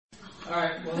All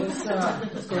right, well, let's go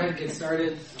ahead and get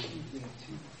started.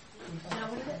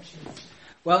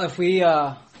 Well, if we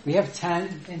have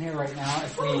 10 in here right now.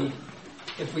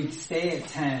 If we stay at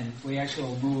 10, we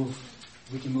actually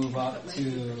we can move up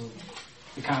to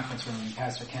the conference room in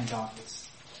Pastor Ken's office.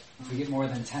 If we get more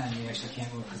than 10, we actually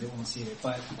can't move because it won't seat it.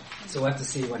 So we'll have to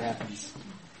see what happens.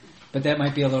 But that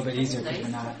might be a little bit easier because we're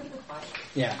not.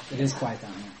 Yeah, it is quiet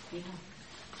down here.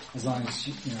 As long as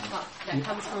you know. Well, that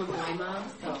comes from my mom.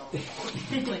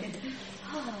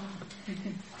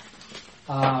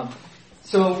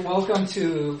 So welcome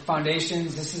to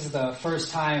Foundations. This is the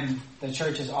first time the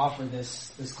church has offered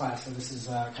this class. So this is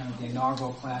kind of the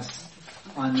inaugural class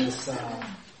on this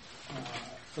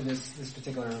for this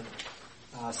particular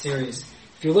series.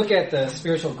 If you look at the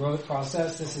spiritual growth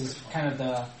process, this is kind of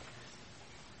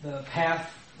the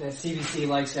path that CBC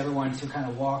likes everyone to kind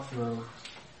of walk through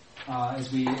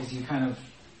as you kind of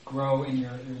grow in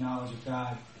your knowledge of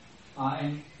God.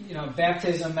 And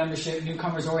baptism, membership,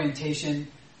 newcomers orientation.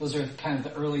 Those are kind of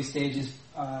the early stages.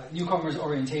 Newcomers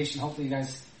orientation, hopefully you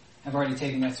guys have already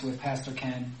taken that with Pastor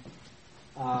Ken.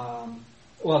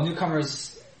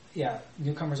 Newcomers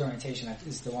orientation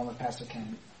is the one with Pastor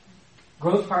Ken.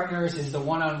 Growth Partners is the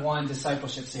one-on-one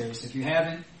discipleship series. If you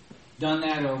haven't done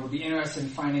that or would be interested in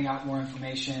finding out more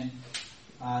information,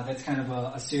 that's kind of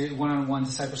a series, one-on-one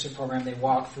discipleship program. They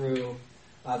walk through,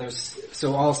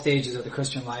 all stages of the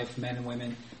Christian life, men and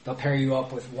women. They'll pair you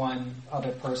up with one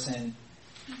other person,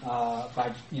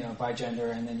 by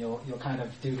gender, and then you'll kind of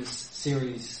do this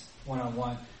series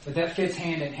one-on-one. But that fits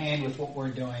hand in hand with what we're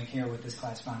doing here with this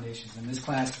class, Foundations. And this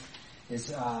class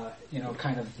is,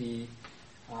 kind of the,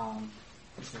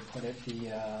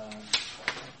 the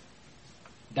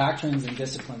doctrines and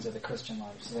disciplines of the Christian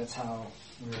life. So that's how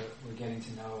we're getting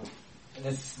to know.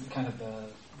 That's kind of the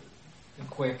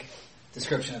quick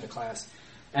description of the class.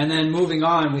 And then moving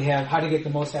on, we have how to get the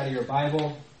most out of your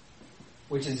Bible,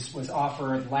 which was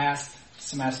offered last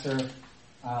semester,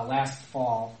 last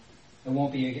fall. It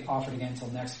won't be offered again until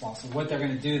next fall. So what they're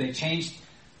going to do, they changed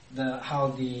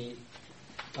how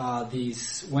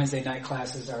these Wednesday night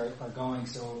classes are going.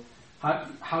 So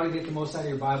how to get the most out of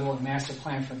your Bible and Master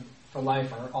Plan for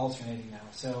Life are alternating now.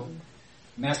 So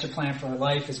Master Plan for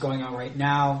Life is going on right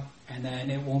now, and then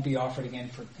it won't be offered again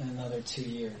for another 2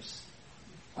 years.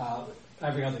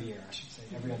 Every other year, I should say,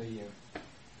 every other year.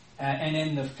 And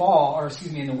in the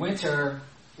in the winter,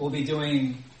 we'll be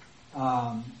doing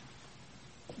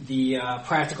the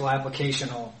practical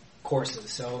applicational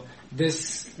courses. So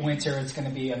this winter, it's going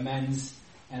to be a men's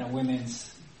and a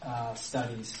women's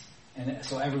studies. And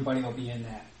so everybody will be in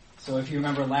that. So if you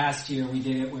remember last year, we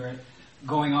did it, we were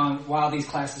going on, while these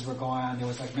classes were going on, there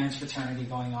was like men's fraternity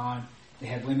going on. They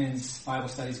had women's Bible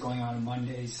studies going on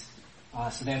Mondays.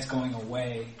 So that's going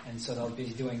away. And so they'll be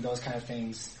doing those kind of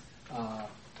things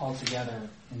all together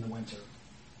in the winter.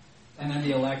 And then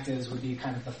the electives would be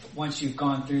kind of once you've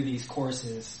gone through these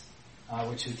courses,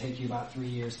 which would take you about 3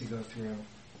 years to go through,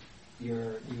 you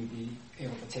would be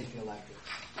able to take the electives.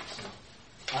 So,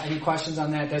 any questions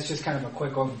on that? That's just kind of a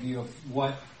quick overview of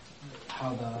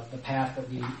how the path that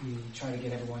we try to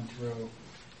get everyone through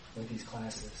with these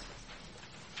classes.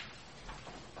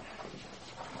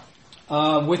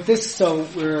 With this, so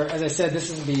as I said, this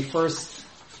is the first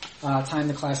time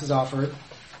the class is offered.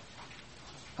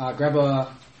 Grab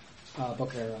a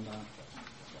book there on the.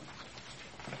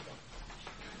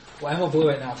 Well, Emma blew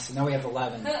it now, so now we have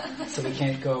 11. So we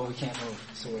can't move.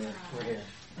 So we're here.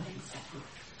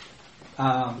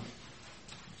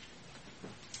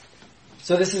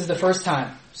 So this is the first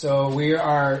time. So we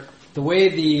are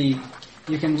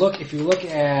you can look if you look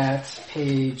at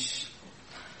page.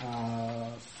 I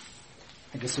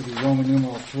guess it would be Roman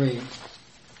numeral 3.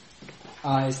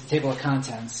 Is the table of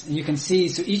contents. And you can see,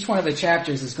 so each one of the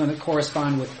chapters is going to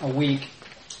correspond with a week.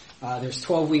 There's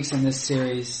 12 weeks in this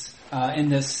series, in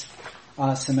this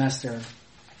semester,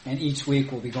 and each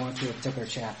week we'll be going through a particular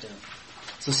chapter.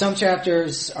 So some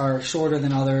chapters are shorter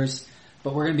than others,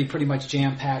 but we're going to be pretty much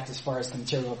jam-packed as far as the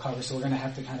material cover, so we're going to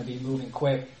have to kind of be moving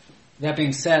quick. That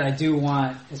being said, I do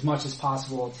want, as much as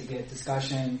possible, to get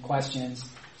discussion, questions.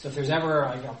 So if there's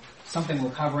ever something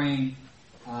we're covering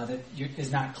that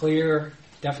is not clear,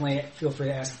 definitely feel free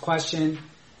to ask a question.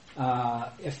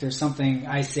 If there's something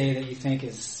I say that you think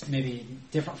is maybe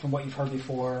different from what you've heard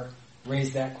before,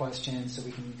 raise that question so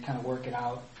we can kind of work it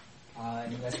out.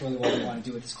 And that's really what we want to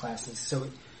do with this class. So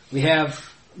we have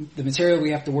the material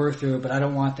we have to work through, but I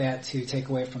don't want that to take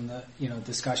away from the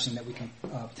discussion that we can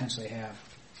potentially have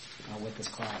with this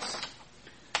class.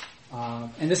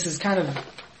 And this is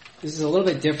a little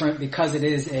bit different because it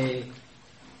is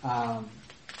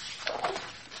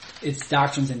it's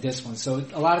doctrines and disciplines. So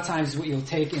a lot of times what you'll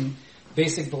take in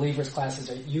basic believers classes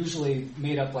are usually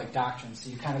made up like doctrines. So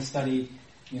you kind of study,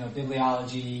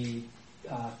 bibliology,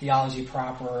 theology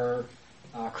proper,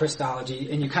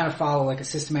 Christology, and you kind of follow like a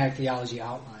systematic theology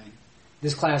outline.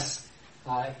 This class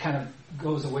kind of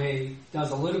goes away,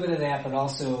 does a little bit of that, but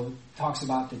also talks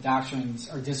about the doctrines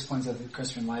or disciplines of the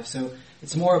Christian life. So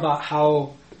it's more about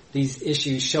how these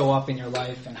issues show up in your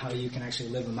life and how you can actually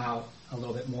live them out a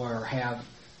little bit more, or have,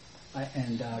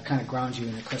 and kind of ground you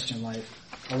in the Christian life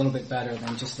a little bit better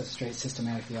than just a straight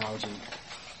systematic theology.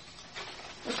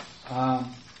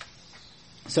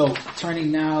 So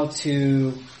turning now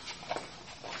to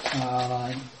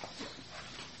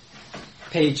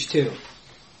page 2.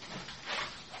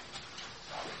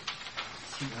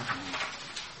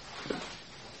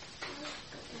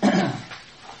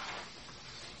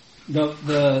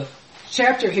 The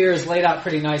chapter here is laid out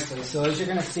pretty nicely. So as you're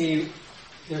going to see,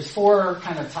 there's 4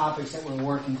 kind of topics that we're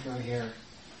working through here,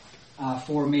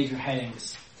 4 major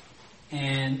headings.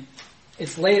 And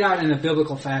it's laid out in a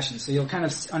biblical fashion, so you'll kind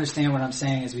of understand what I'm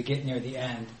saying as we get near the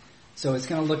end. So it's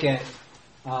going to look at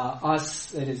us,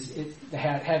 the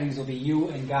headings will be you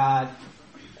and God,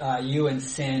 you and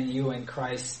sin, you and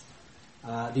Christ,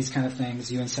 these kind of things,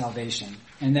 you and salvation.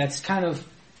 And that's kind of,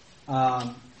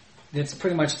 that's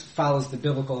pretty much follows the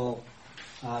biblical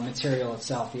material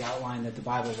itself, the outline that the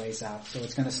Bible lays out. So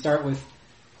it's going to start with,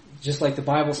 just like the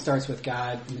Bible starts with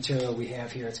God, the material we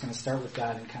have here, it's going to start with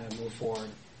God and kind of move forward.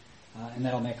 And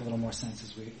that'll make a little more sense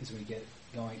as we get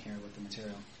going here with the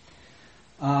material.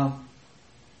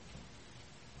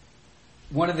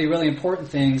 One of the really important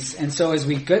things, and so as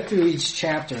we get through each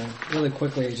chapter, really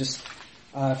quickly, just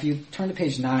if you turn to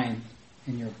page 9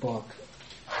 in your book,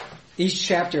 each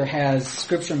chapter has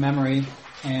scripture memory,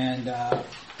 and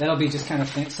that'll be just kind of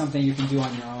something you can do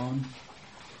on your own.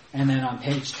 And then on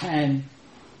page 10,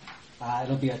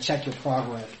 it'll be a check your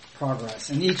progress.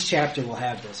 And each chapter will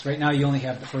have this. Right now you only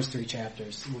have the first 3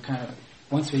 chapters. We'll kind of,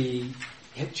 once we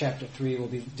hit chapter 3, we'll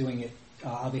be doing it,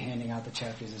 I'll be handing out the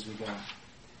chapters as we go.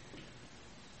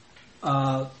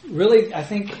 Really, I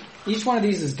think each one of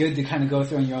these is good to kind of go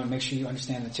through on your own, make sure you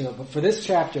understand the material. But for this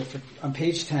chapter, on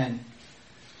page 10,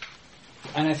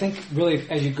 and I think really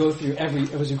as you go through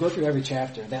every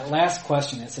chapter, that last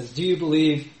question that says, do you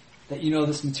believe that you know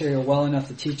this material well enough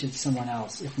to teach it to someone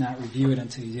else? If not, review it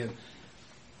until you do.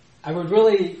 I would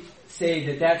really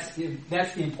say that's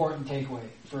the important takeaway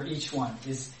for each one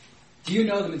is, do you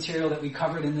know the material that we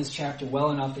covered in this chapter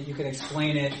well enough that you could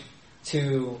explain it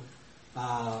to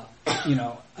a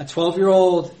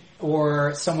 12-year-old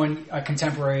or a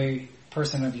contemporary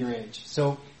person of your age?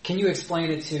 So can you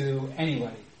explain it to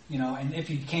anybody? And if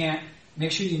you can't,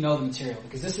 make sure you know the material,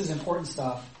 because this is important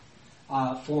stuff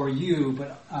for you,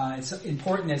 but it's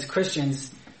important as Christians.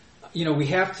 We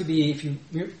have to be,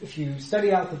 if you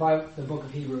study out the book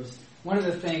of Hebrews, one of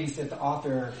the things that the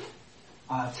author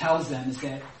tells them is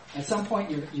that at some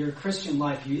point in your Christian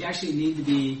life, you actually need to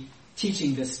be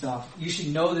teaching this stuff. You should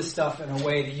know this stuff in a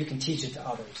way that you can teach it to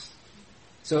others.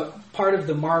 So part of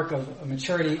the mark of a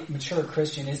mature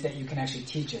Christian is that you can actually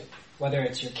teach it, whether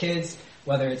it's your kids,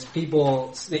 whether it's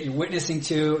people that you're witnessing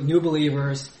to, new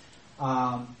believers,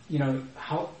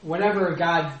 whatever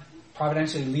God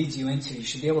providentially leads you into, you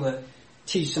should be able to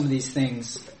teach some of these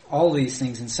things, all of these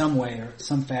things in some way or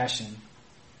some fashion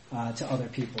to other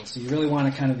people. So you really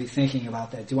want to kind of be thinking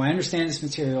about that. Do I understand this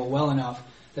material well enough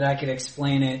that I could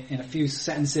explain it in a few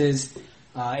sentences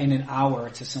in an hour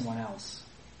to someone else?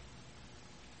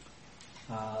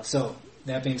 So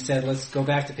that being said, let's go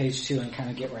back to page 2 and kind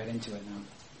of get right into it now.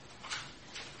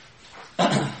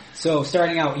 So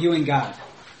starting out, you and God.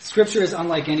 Scripture is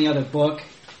unlike any other book.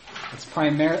 It's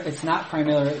not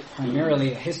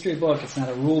primarily a history book. It's not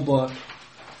a rule book,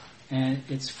 and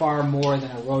it's far more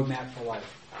than a roadmap for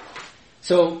life.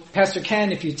 So Pastor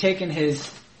Ken, if you've taken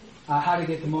his How to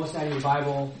Get the Most Out of Your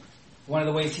Bible, one of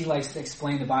the ways he likes to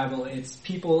explain the Bible, it's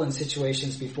people and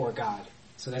situations before God.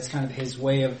 So that's kind of his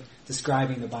way of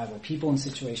describing the Bible, people and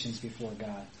situations before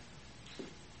God.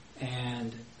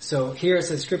 And so here it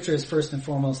says Scripture is first and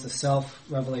foremost the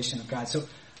self-revelation of God. So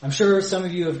I'm sure some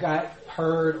of you have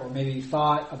heard or maybe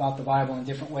thought about the Bible in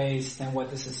different ways than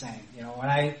what this is saying. When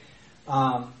I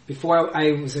before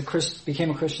I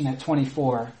became a Christian at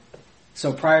 24,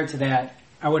 so prior to that,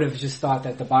 I would have just thought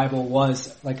that the Bible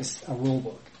was like a rule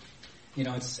book,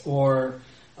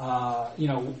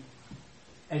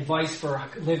 advice for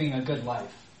living a good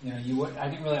life. I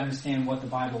didn't really understand what the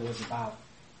Bible was about.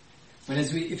 But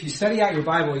if you study out your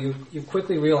Bible, you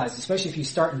quickly realize, especially if you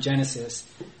start in Genesis,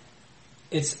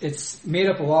 it's made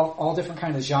up of all different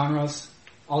kinds of genres,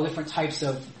 all different types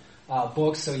of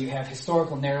books. So you have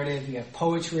historical narrative, you have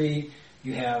poetry,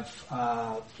 you have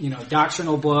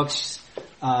doctrinal books,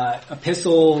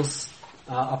 epistles,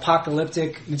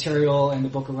 apocalyptic material in the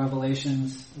book of Revelation.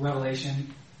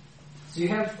 So you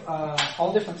have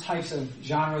all different types of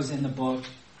genres in the book,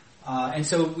 and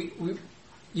so we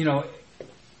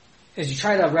as you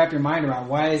try to wrap your mind around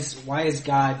why is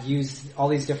God used all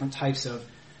these different types of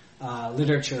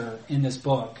literature in this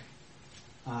book,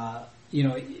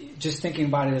 just thinking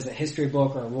about it as a history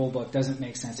book or a rule book doesn't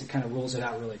make sense. It kind of rules it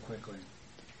out really quickly.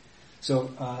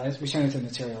 So as we turn into the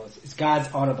material, it's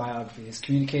God's autobiography, his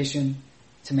communication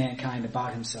to mankind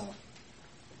about himself.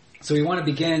 So we want to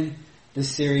begin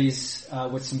this series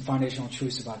with some foundational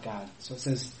truths about God. So it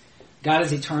says, God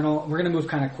is eternal. We're going to move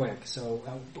kind of quick, so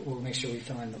we'll make sure we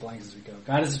fill in the blanks as we go.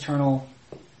 God is eternal,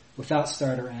 without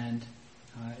start or end.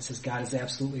 It says God is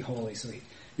absolutely holy. So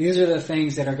these are the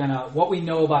things that are going to, what we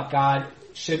know about God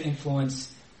should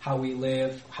influence how we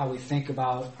live, how we think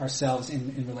about ourselves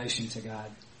in relation to God.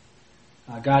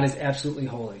 God is absolutely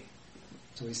holy.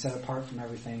 So he's set apart from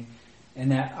everything.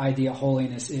 And that idea,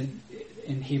 holiness,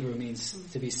 in Hebrew means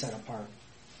to be set apart.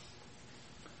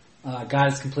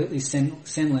 God is completely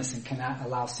sinless and cannot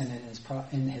allow sin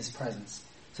in his presence.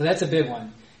 So that's a big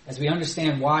one. As we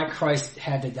understand why Christ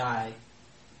had to die,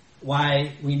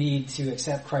 why we need to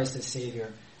accept Christ as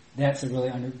Savior, that's a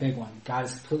really big one. God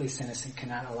is completely sinless and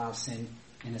cannot allow sin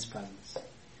in his presence.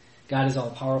 God is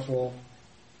all powerful,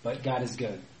 but God is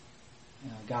good.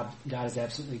 God is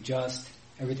absolutely just.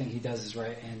 Everything he does is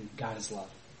right, and God is love.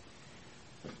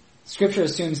 Scripture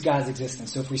assumes God's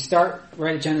existence. So if we start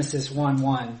right at Genesis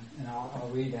 1:1, and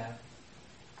I'll read that.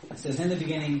 It says, in the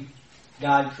beginning,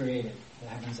 God created the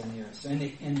heavens and the earth. So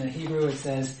in the Hebrew it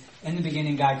says, in the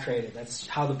beginning God created. That's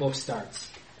how the book starts.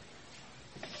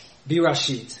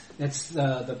 Bereshit. That's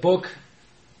the book.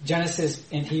 Genesis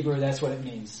in Hebrew, that's what it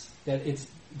means. That it's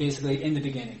basically in the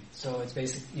beginning. So it's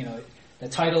basically, the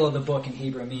title of the book in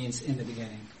Hebrew means in the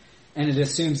beginning. And it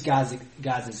assumes God's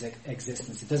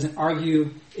existence. It doesn't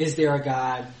argue, is there a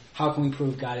God? How can we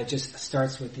prove God? It just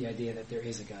starts with the idea that there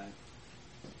is a God.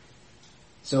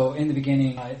 So in the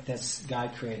beginning, that's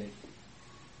God created.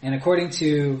 And according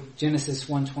to Genesis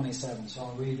 1:27, so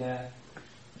I'll read that.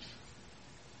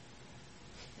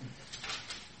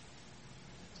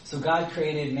 So God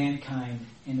created mankind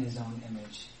in his own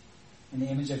image. In the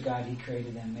image of God, he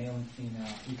created them, male and female,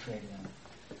 he created them.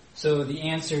 So the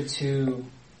answer to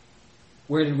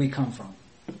where did we come from?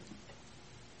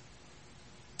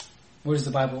 Where does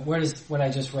the Bible, where does what I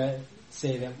just read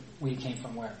say that we came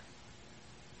from where?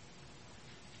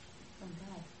 From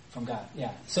God. From God,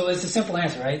 yeah. So it's a simple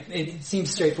answer, right? It seems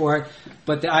straightforward,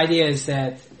 but the idea is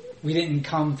that we didn't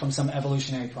come from some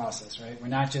evolutionary process, right?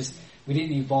 We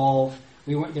didn't evolve.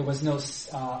 There was no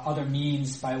other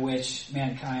means by which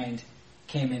mankind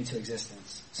came into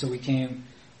existence. So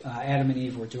Adam and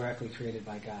Eve were directly created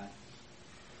by God.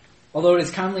 Although it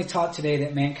is commonly taught today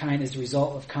that mankind is the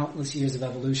result of countless years of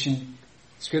evolution,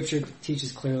 Scripture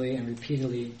teaches clearly and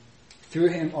repeatedly, through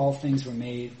him all things were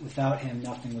made, without him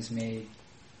nothing was made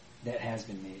that has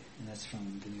been made. And that's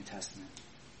from the New Testament.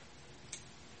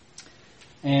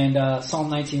 And Psalm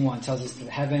 19:1 tells us that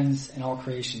the heavens and all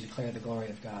creation declare the glory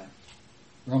of God.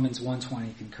 Romans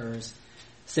 1:20 concurs,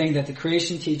 saying that the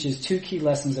creation teaches two key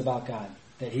lessons about God,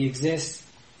 that he exists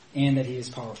and that he is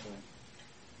powerful.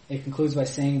 It concludes by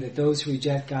saying that those who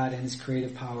reject God and his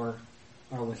creative power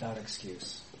are without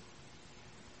excuse.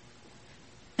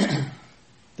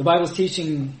 The Bible's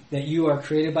teaching that you are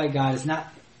created by God is not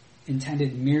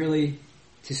intended merely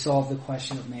to solve the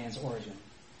question of man's origin.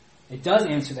 It does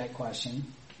answer that question.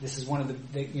 This is one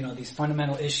of these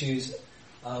fundamental issues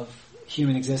of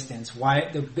human existence. Why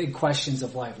the big questions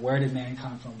of life? Where did man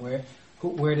come from?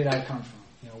 Where did I come from?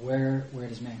 Where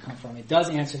does man come from? It does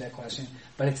answer that question,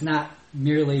 but it's not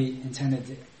merely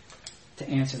intended to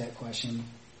answer that question.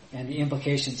 And the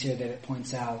implications here that it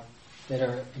points out that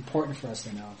are important for us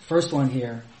to know. First one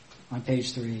here on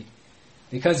page 3.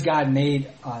 Because God made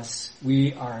us,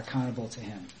 we are accountable to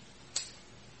him.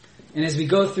 And as we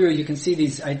go through, you can see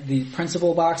the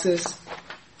principle boxes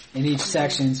in each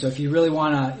section. So if you really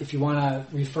want to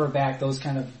refer back, those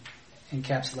kind of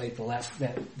encapsulate the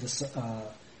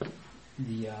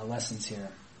lessons here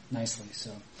nicely.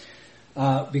 So,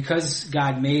 because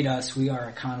God made us, we are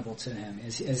accountable to him.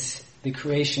 As the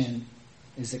creation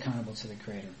is accountable to the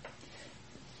Creator.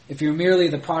 If you're merely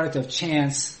the product of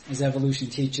chance, as evolution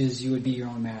teaches, you would be your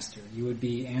own master. You would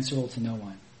be answerable to no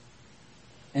one.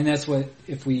 And that's what,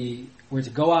 if we were to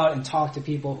go out and talk to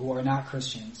people who are not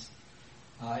Christians,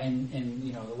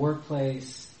 in the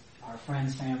workplace, our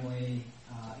friends, family,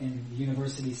 in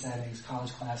university settings,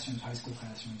 college classrooms, high school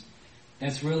classrooms,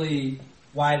 That's really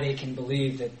why they can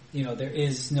believe that, there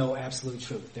is no absolute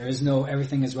truth. There is no,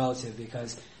 everything is relative,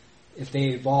 because if they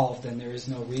evolved, then there is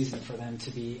no reason for them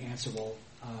to be answerable.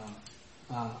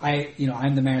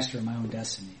 I'm the master of my own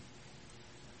destiny.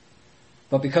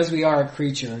 But because we are a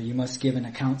creature, you must give an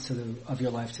account of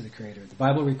your life to the Creator. The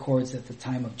Bible records that the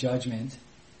time of judgment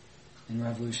in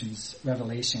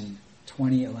Revelation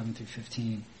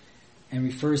 20:11-15, and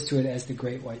refers to it as the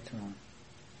Great White Throne.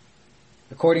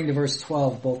 According to verse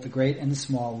 12, both the great and the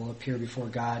small will appear before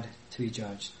God to be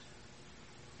judged.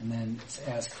 And then it's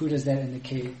asked, who does that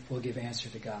indicate will give answer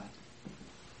to God?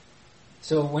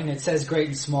 So when it says great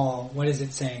and small, what is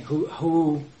it saying?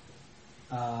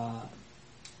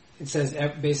 It says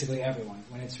basically everyone.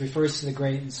 When it refers to the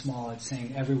great and small, it's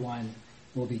saying everyone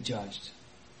will be judged.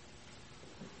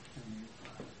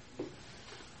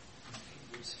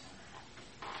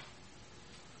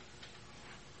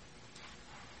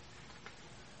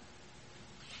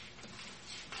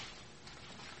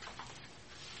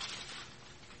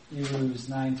 Hebrews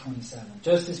 9:27.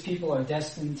 Just as people are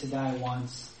destined to die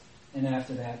once, and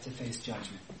after that to face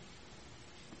judgment.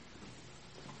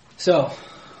 So,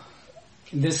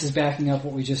 this is backing up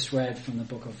what we just read from the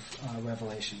book of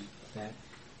Revelation, that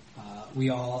we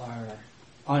all are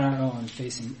on our own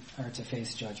to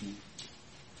face judgment.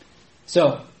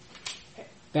 So,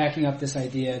 backing up this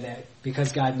idea that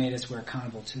because God made us, we're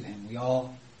accountable to Him. We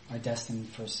all are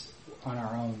destined on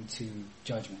our own to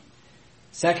judgment.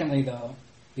 Secondly, though,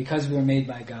 because we were made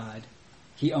by God,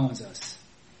 He owns us.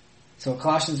 So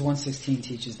Colossians 1:16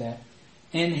 teaches that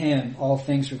in Him all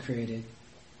things were created,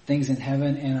 things in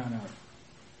heaven and on earth.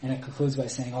 And it concludes by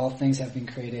saying all things have been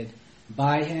created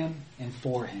by Him and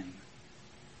for Him.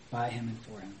 By Him and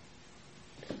for Him.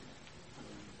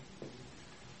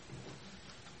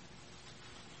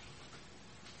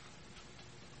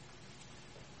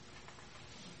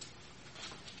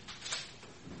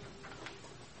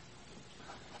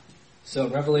 So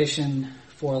Revelation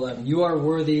 4:11, you are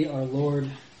worthy, our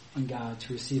Lord and God,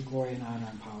 to receive glory and honor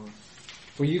and power.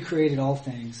 For you created all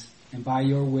things, and by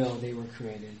your will they were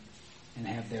created and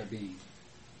have their being.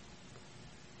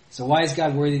 So why is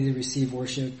God worthy to receive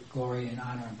worship, glory, and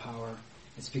honor and power?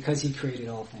 It's because He created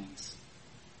all things.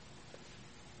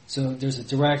 So there's a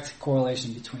direct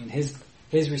correlation between His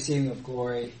receiving of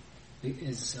glory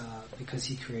is because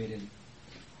He created.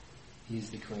 He is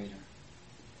the Creator.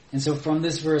 And so from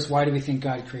this verse, why do we think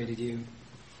God created you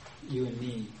and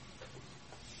me?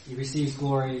 He receives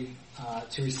glory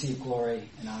to receive glory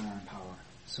and honor and power.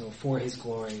 So for His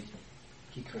glory,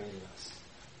 He created us.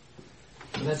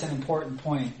 So that's an important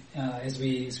point as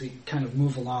we kind of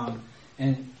move along.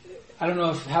 And I don't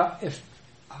know if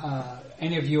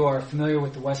any of you are familiar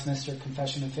with the Westminster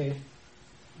Confession of Faith.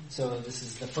 So this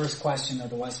is the first question of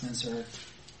the Westminster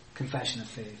Confession of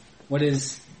Faith. What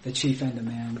is the chief end of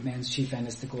man? Man's chief end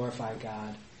is to glorify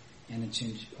God and to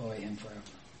enjoy Him forever.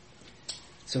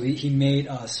 So He made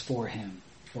us for Him,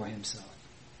 for Himself.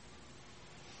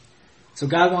 So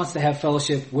God wants to have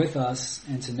fellowship with us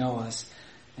and to know us.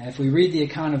 And if we read the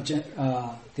account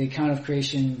of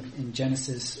creation in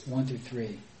Genesis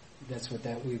 1-3, that's what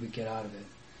we would get out of it.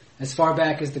 As far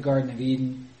back as the Garden of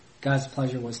Eden, God's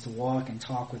pleasure was to walk and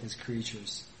talk with His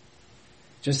creatures.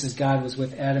 Just as God was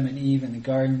with Adam and Eve in the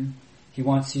garden, He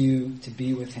wants you to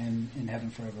be with Him in heaven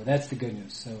forever. That's the good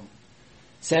news. So,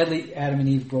 sadly, Adam and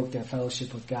Eve broke their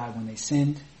fellowship with God when they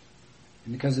sinned.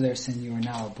 And because of their sin, you are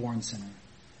now a born sinner.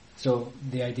 So,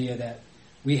 the idea that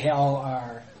we all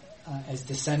are, as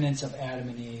descendants of Adam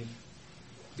and Eve,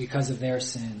 because of their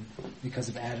sin, because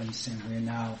of Adam's sin, we are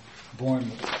now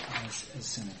born as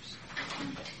sinners.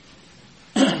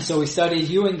 So we studied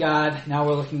you and God, now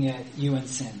we're looking at you and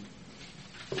sin.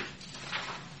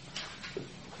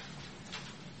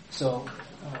 So,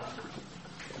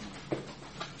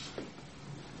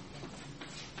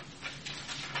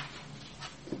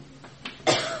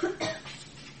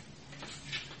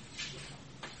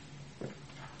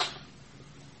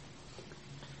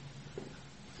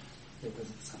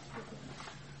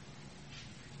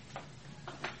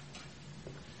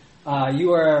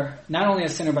 you are not only a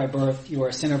sinner by birth, you are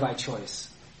a sinner by choice.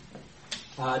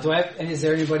 Is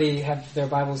there anybody have their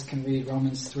Bibles can read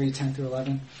Romans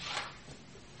 3:10-11?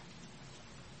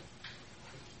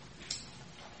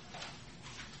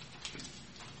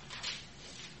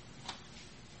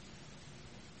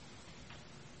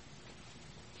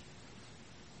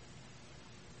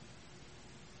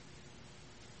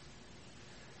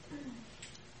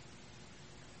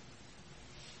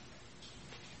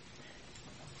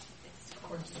 It's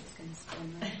going to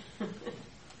spin right.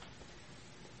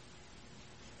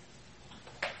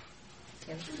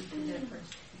 can do it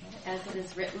first. As it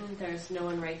is written, there is no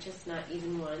one righteous, not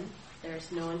even one. There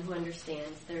is no one who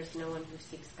understands. There is no one who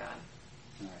seeks God.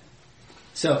 All right.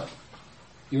 So,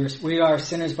 we are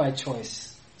sinners by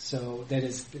choice. So that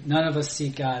is, none of us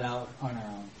seek God out on our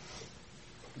own.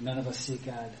 None of us seek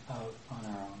God out on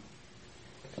our own.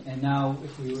 And now,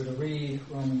 if we were to read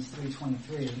Romans 3:23. You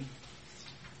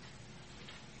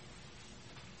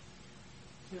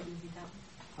want me to read that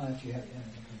one? If you have, yeah.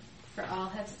 For all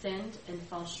have sinned and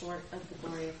fall short of the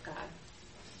glory of God.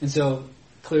 And so,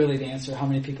 clearly the answer, how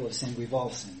many people have sinned? We've all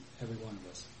sinned. Every one of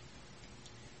us.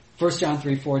 1 John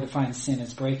 3:4 defines sin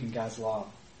as breaking God's law.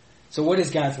 So what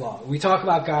is God's law? We talk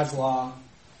about God's law,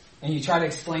 and you try to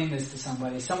explain this to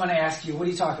somebody. Someone asks you, what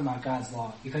are you talking about, God's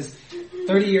law? Because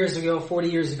 30 years ago, 40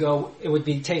 years ago, it would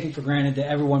be taken for granted that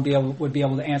everyone would be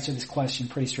able to answer this question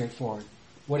pretty straightforward.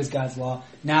 What is God's law?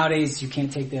 Nowadays, you can't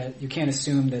take that. You can't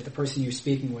assume that the person you're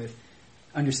speaking with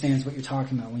understands what you're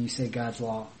talking about when you say God's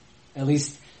law. At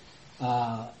least,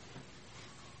 you're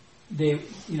going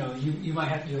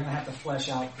to have to flesh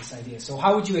out this idea. So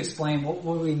how would you explain, what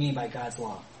do we mean by God's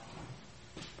law?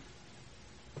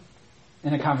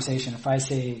 In a conversation, if I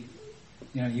say,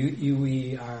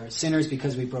 we are sinners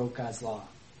because we broke God's law,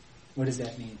 what does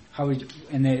that mean?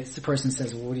 And the person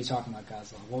says, well, what are you talking about,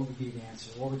 God's law? What would be the answer?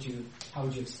 How would you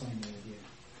explain the idea?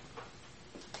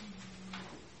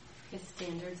 His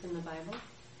standards in the Bible.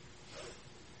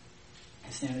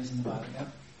 His standards in the Bible,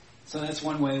 yep. So that's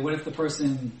one way. What if the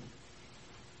person...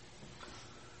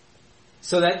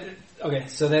 So that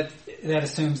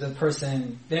assumes the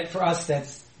person... that for us,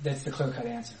 that's the clear-cut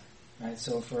answer. Right?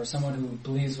 So for someone who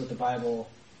believes what the Bible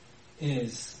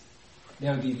is,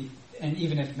 that would be... and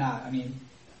even if not,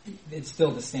 it's still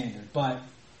the standard. But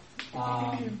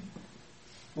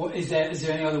is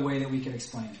there any other way that we could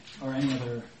explain it? Or any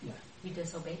other... Yeah. You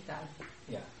disobeyed God.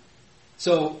 Yeah.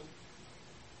 So...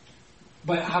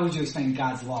 But how would you explain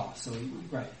God's law? So,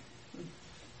 right.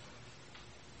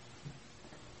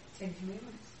 10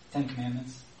 Commandments. 10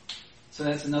 Commandments. So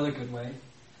that's another good way.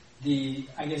 You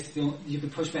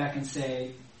could push back and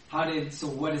say,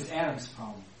 what is Adam's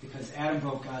problem? Because Adam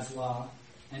broke God's law,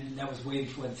 and that was way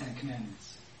before the 10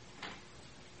 Commandments.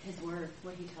 His word,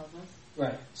 what he tells us.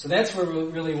 Right. So that's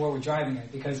really where we're driving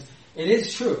at, because it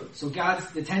is true. So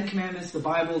the 10 Commandments, the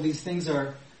Bible, these things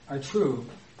are true,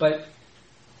 but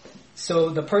so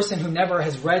the person who never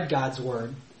has read God's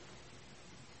word,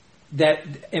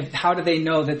 how do they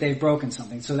know that they've broken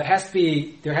something? So there has to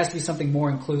be something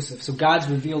more inclusive. So God's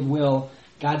revealed will,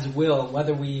 God's will,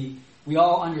 whether we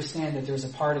all understand that there's a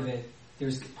part of it,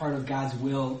 there's part of God's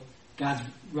will, God's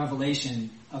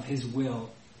revelation of His will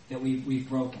that we've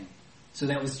broken. So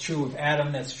that was true of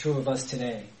Adam, that's true of us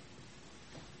today.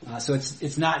 So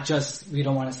it's not just, we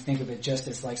don't want us to think of it just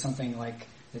as like something like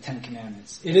the 10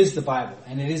 Commandments. It is the Bible,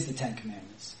 and it is the 10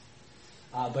 Commandments.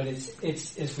 But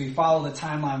it's if we follow the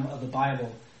timeline of the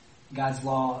Bible, God's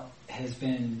law has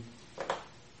been,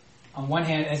 on one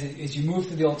hand, as you move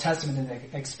through the Old Testament,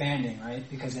 it's expanding, right?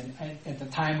 Because at the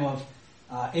time of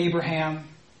Abraham,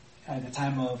 at the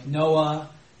time of Noah,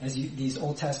 these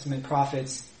Old Testament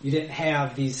prophets, you didn't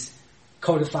have these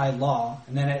codified law.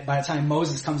 And then by the time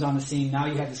Moses comes on the scene, now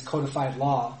you have this codified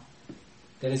law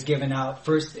that is given out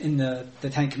first in the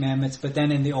 10 Commandments, but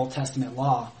then in the Old Testament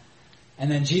law. And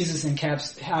then Jesus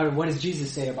what does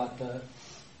Jesus say about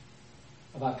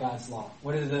God's law?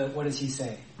 What does He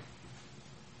say?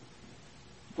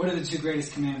 What are the two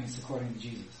greatest commandments according to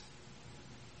Jesus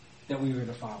that we were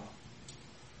to follow?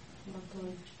 Love the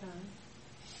Lord God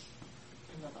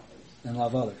and love others. And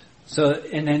love others.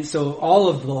 So all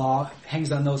of the law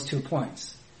hangs on those 2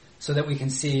 points, so that we can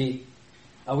see.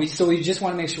 We just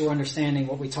want to make sure we're understanding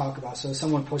what we talk about. So if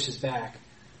someone pushes back,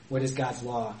 what is God's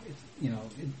law?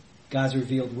 God's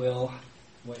revealed will,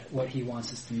 what He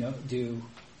wants us to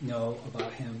know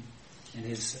about Him, and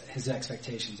His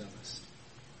expectations of us.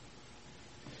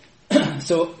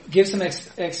 So give some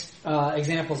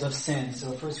examples of sin.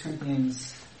 So 1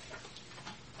 Corinthians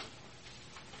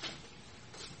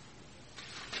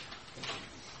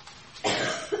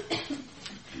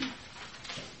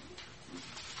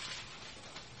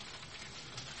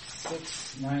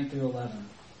 9 through 11.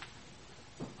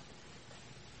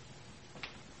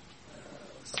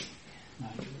 Let's see.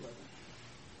 9 through 11.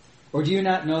 Or do you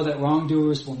not know that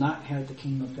wrongdoers will not inherit the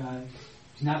kingdom of God?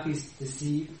 Do not be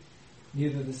deceived.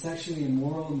 Neither the sexually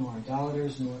immoral, nor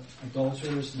idolaters, nor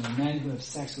adulterers, nor men who have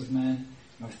sex with men,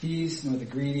 nor thieves, nor the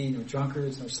greedy, nor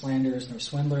drunkards, nor slanderers, nor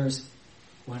swindlers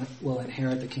will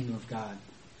inherit the kingdom of God.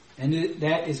 And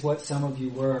that is what some of you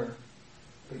were.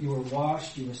 But you were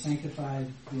washed, you were sanctified,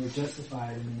 you were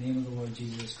justified in the name of the Lord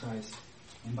Jesus Christ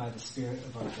and by the Spirit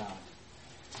of our God.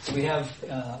 So we have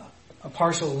a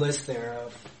partial list there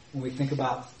of when we think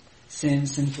about sin,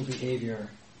 sinful behavior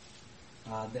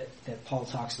that Paul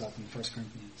talks about in 1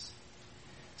 Corinthians.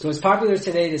 So it's popular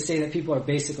today to say that people are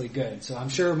basically good. So I'm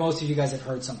sure most of you guys have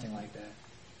heard something like that.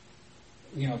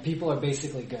 You know, people are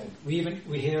basically good.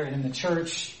 We hear it in the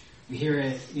church. We hear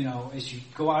it, you know, as you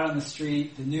go out on the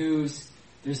street, the news.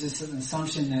 There's this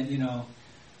assumption that, you know,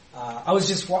 I was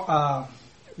just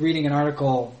reading an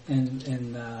article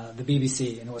in the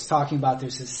BBC, and it was talking about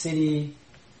there's this city.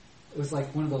 It was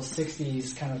like one of those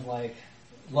 60s kind of like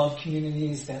love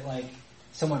communities that like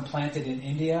someone planted in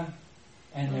India,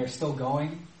 and they're still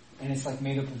going. And it's like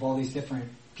made up of all these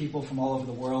different people from all over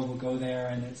the world will go there,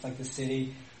 and it's like the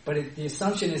city. But the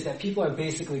assumption is that people are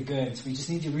basically good. So we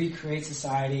just need to recreate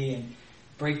society and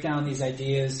break down these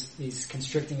ideas, these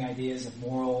constricting ideas of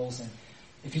morals. And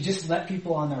if you just let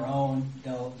people on their own,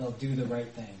 they'll do the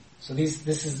right thing. So this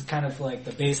is kind of like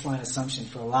the baseline assumption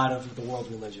for a lot of the world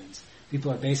religions.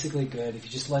 People are basically good. If you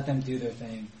just let them do their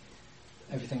thing,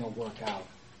 everything will work out.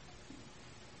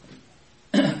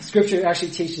 Scripture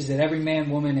actually teaches that every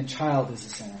man, woman, and child is a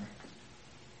sinner.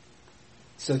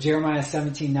 So Jeremiah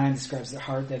 17:9 describes the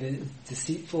heart that is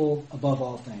deceitful above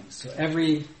all things. So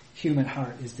every human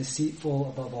heart is deceitful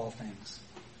above all things.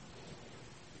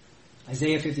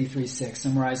 Isaiah 53:6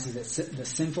 summarizes that the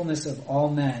sinfulness of all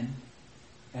men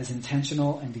as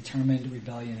intentional and determined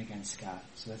rebellion against God.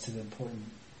 So that's an important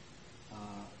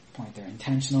point there.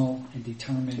 Intentional and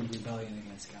determined rebellion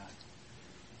against God.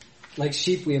 Like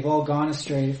sheep, we have all gone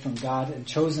astray from God and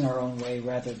chosen our own way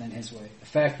rather than His way. The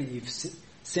fact that you've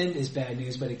sinned is bad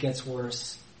news, but it gets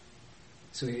worse.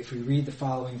 So if we read the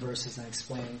following verses and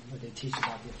explain what they teach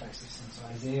about the effects of sin. So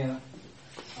Isaiah,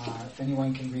 if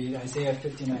anyone can read Isaiah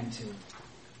 59:2.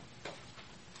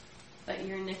 But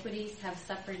your iniquities have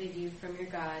separated you from your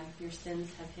God. Your sins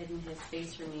have hidden His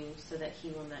face from you so that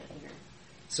He will not hear.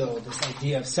 So this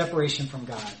idea of separation from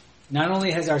God. Not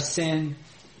only has our sin,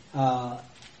 not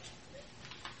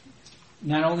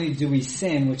only do we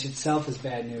sin, which itself is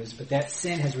bad news, but that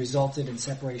sin has resulted in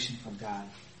separation from God.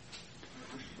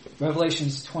 Revelation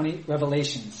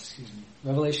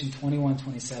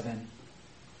 21:27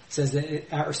 says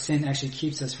that our sin actually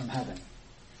keeps us from heaven.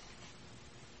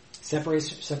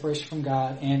 Separation from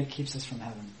God, and it keeps us from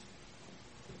heaven.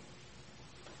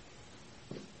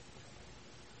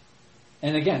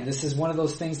 And again, this is one of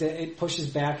those things that it pushes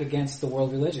back against the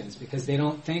world religions, because they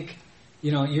don't think,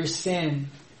 you know, your sin,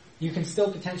 you can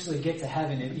still potentially get to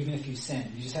heaven even if you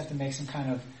sin. You just have to make some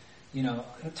kind of, you know,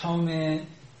 atonement.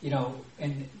 You know,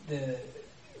 in the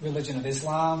religion of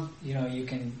Islam, you know, you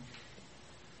can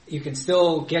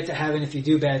still get to heaven if you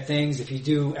do bad things, if you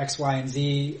do X, Y, and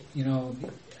Z, you know,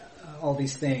 all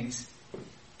these things.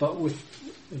 But with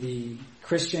the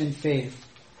Christian faith,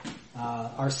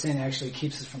 our sin actually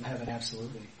keeps us from heaven,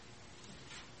 absolutely.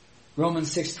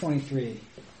 Romans 6:23.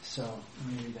 So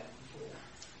let me read that.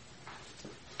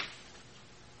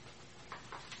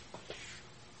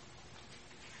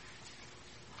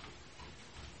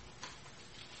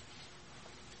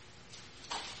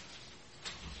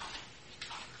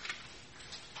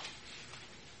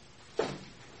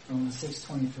 Romans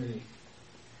 6:23.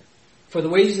 For the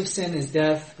wages of sin is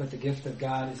death, but the gift of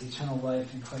God is eternal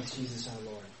life in Christ Jesus our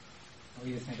Lord. I want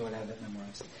you to think I would have that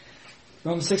memorized.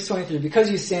 Romans 6:23. Because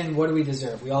you sin, what do we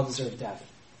deserve? We all deserve death.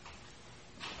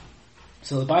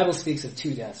 So the Bible speaks of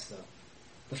two deaths, though.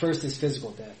 The first is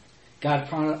physical death. God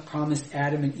promised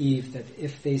Adam and Eve that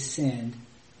if they sinned,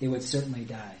 they would certainly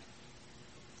die.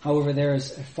 However, there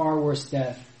is a far worse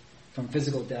death from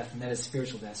physical death, and that is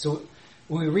spiritual death. So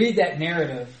when we read that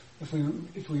narrative, if we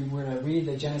were to read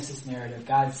the Genesis narrative,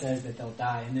 God says that they'll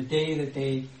die. And the day that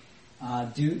they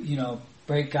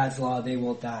break God's law, they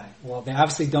will die. Well, they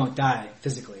obviously don't die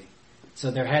physically. So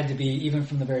there had to be, even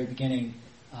from the very beginning,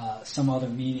 some other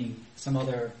meaning, some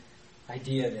other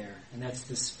idea there. And that's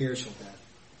the spiritual death.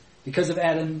 Because of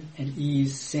Adam and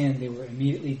Eve's sin, they were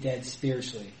immediately dead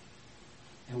spiritually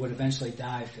and would eventually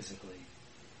die physically.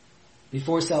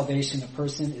 Before salvation, a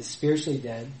person is spiritually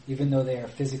dead, even though they are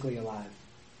physically alive.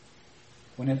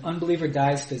 When an unbeliever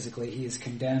dies physically, he is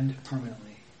condemned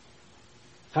permanently.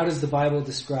 How does the Bible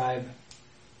describe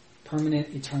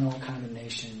permanent eternal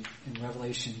condemnation in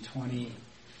Revelation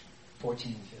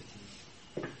 20:14 and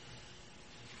 15?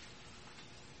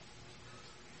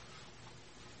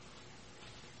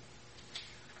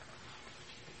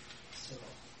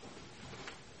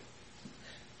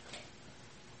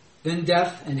 Then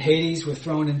death and Hades were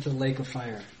thrown into the lake of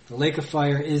fire. The lake of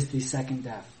fire is the second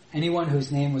death. Anyone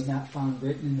whose name was not found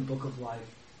written in the book of life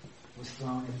was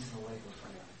thrown into the lake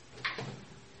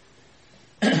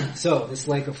of fire. So, this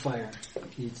lake of fire,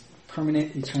 he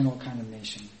permanent eternal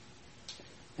condemnation.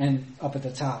 And up at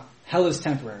the top, hell is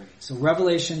temporary. So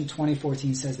Revelation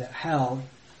 20:14 says that hell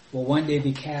will one day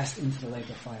be cast into the lake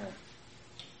of fire.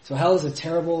 So hell is a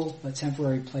terrible but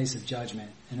temporary place of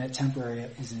judgment, and that temporary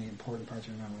is an important part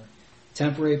to remember.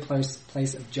 Temporary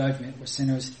place of judgment where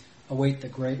sinners await the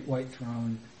great white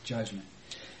throne judgment.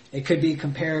 It could be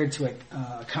compared to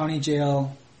a county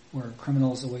jail where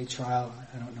criminals await trial.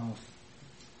 I don't know if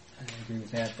I agree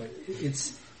with that, but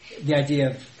it's the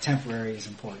idea of temporary is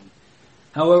important.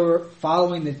 However,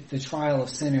 following the trial of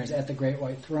sinners at the great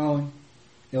white throne,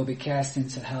 they'll be cast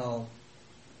into hell,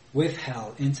 with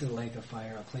hell, into the lake of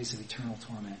fire, a place of eternal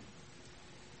torment.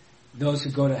 Those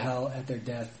who go to hell at their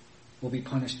death will be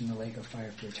punished in the lake of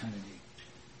fire for eternity.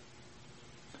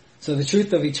 So the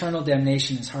truth of eternal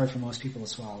damnation is hard for most people to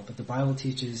swallow, but the Bible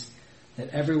teaches that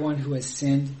everyone who has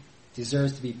sinned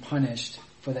deserves to be punished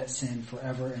for that sin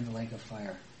forever in the lake of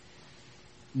fire.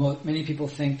 Many people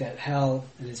think that hell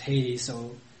is Hades,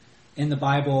 so in the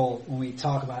Bible, when we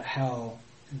talk about hell,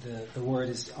 the word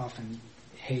is often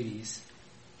Hades,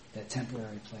 that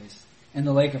temporary place. And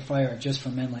the lake of fire, just for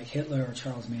men like Hitler or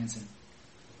Charles Manson.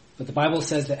 But the Bible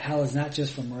says that hell is not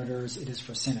just for murderers, it is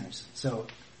for sinners. So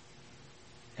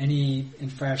any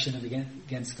infraction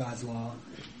against God's law,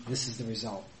 this is the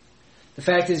result. The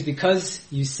fact is, because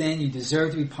you sin, you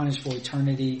deserve to be punished for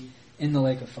eternity in the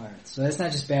lake of fire. So that's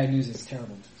not just bad news, it's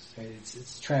terrible news. Right?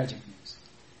 It's tragic news.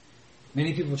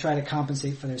 Many people try to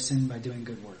compensate for their sin by doing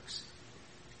good works.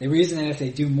 They reason that if they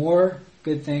do more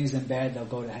good things than bad, they'll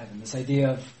go to heaven. This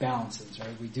idea of balances, right?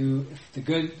 If the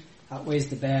good outweighs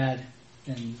the bad,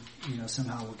 then,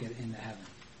 somehow we'll get into heaven.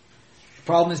 The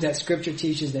problem is that Scripture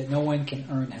teaches that no one can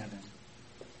earn heaven.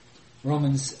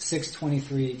 Romans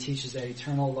 6:23 teaches that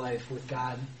eternal life with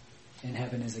God in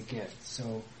heaven is a gift.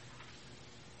 So,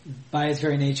 by its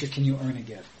very nature, can you earn a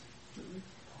gift?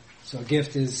 So a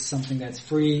gift is something that's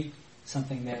free,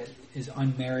 something that is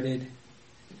unmerited.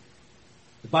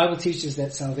 The Bible teaches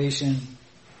that salvation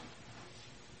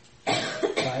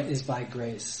is by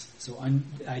grace. So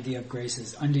the idea of grace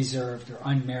is undeserved or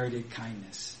unmerited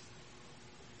kindness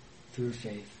through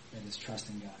faith, that is trust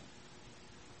in God.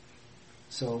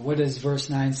 So what does verse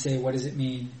 9 say? What does it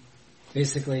mean?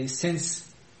 Basically, since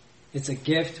it's a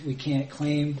gift, we can't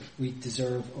claim we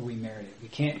deserve or we merit it. We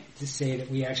can't just say that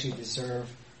we actually deserve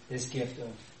this gift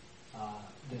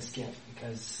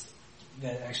because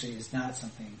that actually is not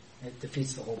something. It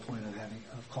defeats the whole point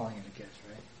of calling it a gift,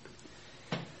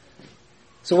 right?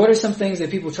 So what are some things that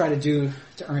people try to do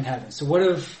to earn heaven? So what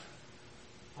if,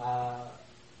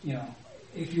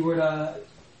 if you were to,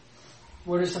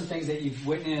 what are some things that you've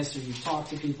witnessed or you've talked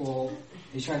to people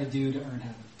they try to do to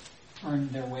earn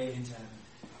their way into heaven?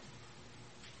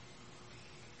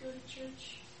 Go to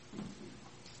church.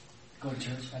 Go to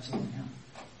church, absolutely, yeah.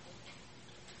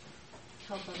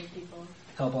 Help other people.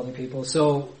 Help other people.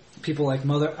 So people like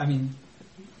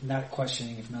not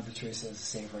questioning if Mother Teresa is a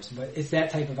sane person, but it's that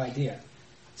type of idea.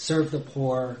 Serve the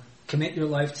poor, commit your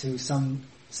life to some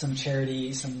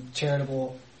charity, some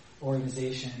charitable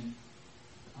organization,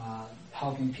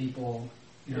 helping people.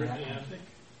 Puritan ethic?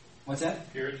 What's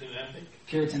that? Puritan ethic?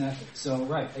 Puritan ethic. So,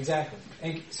 right, exactly.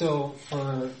 And so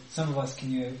for some of us,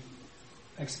 can you,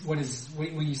 when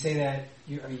you say that,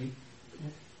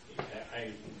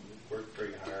 I work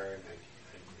very hard.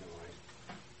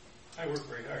 I work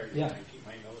very hard. Yeah. And I keep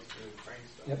my nose to the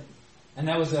grindstone. Yep. And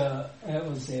that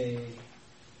was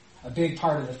a big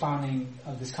part of the founding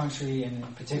of this country, and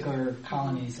in particular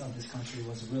colonies of this country,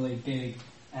 was a really big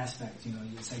aspect.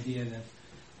 This idea that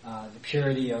the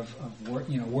purity of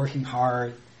working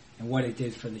hard and what it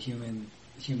did for the human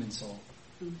soul,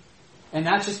 and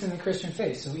not just in the Christian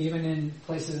faith. So even in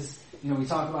places, we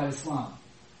talk about Islam.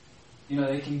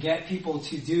 They can get people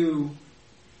to do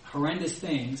horrendous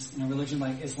things in a religion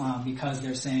like Islam because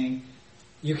they're saying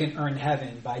you can earn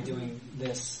heaven by doing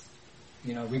this.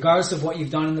 Regardless of what you've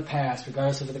done in the past,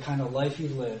 regardless of the kind of life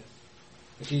you've lived,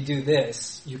 if you do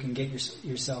this, you can get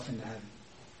yourself into heaven.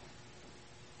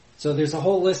 So there's a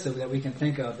whole list that we can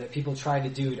think of that people try to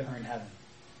do to earn heaven.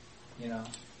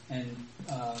 And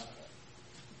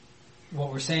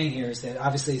what we're saying here is that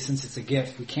obviously since it's a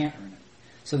gift, we can't earn it.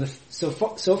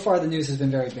 So far the news has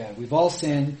been very bad. We've all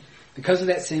sinned. Because of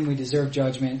that sin, we deserve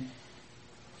judgment.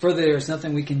 Further, there's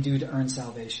nothing we can do to earn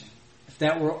salvation. If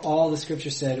that were all the Scripture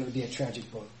said, it would be a tragic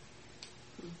book.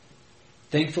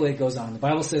 Thankfully, it goes on. The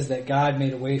Bible says that God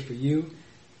made a way for you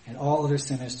and all other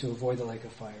sinners to avoid the lake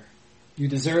of fire. You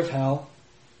deserve hell.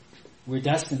 We're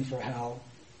destined for hell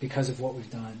because of what we've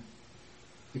done,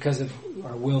 because of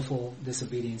our willful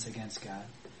disobedience against God.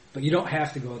 But you don't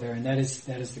have to go there, and that is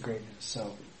the great news.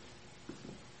 So,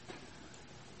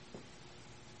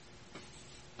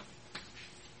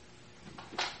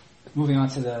 moving on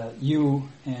to the you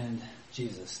and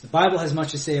Jesus. The Bible has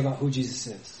much to say about who Jesus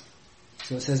is.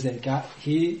 So it says that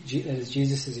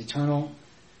Jesus is eternal.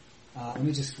 Let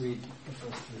me just read the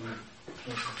first 3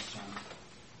 verses of John.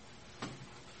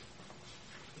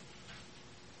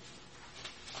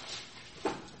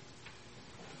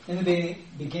 In the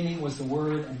beginning was the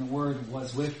Word, and the Word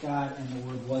was with God, and the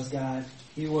Word was God.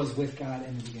 He was with God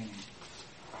in the beginning.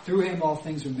 Through him all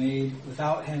things were made.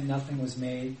 Without him nothing was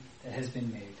made that has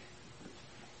been made.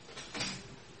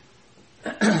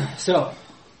 So,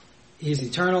 he is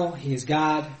eternal, he is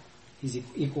God, he's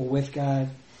equal with God,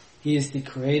 he is the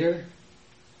creator.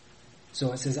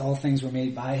 So it says all things were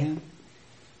made by him.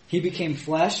 He became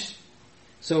flesh.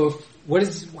 So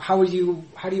how do you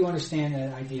understand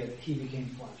that idea that he became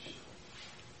flesh?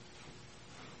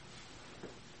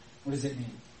 What does it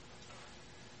mean?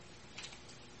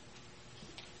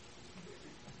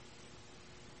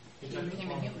 He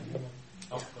became a human.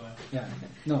 Oh, go ahead. Yeah.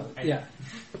 No, yeah.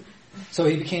 So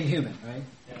he became human, right?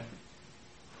 Yeah.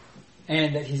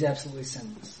 And that he's absolutely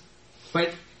sinless.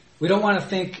 But we don't want to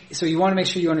think, so you want to make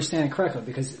sure you understand it correctly,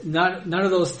 because none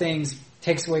of those things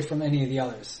takes away from any of the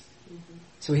others. Mm-hmm.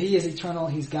 So he is eternal,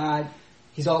 he's God,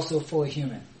 he's also fully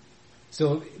human.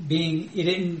 So he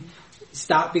didn't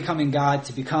stop becoming God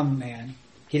to become man.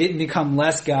 He didn't become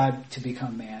less God to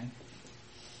become man.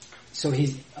 So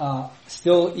he's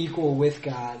still equal with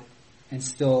God and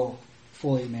still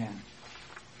fully man.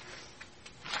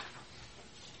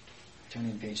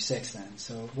 Turning to page 6 then.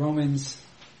 So Romans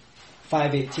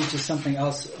 5:8 teaches something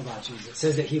else about Jesus. It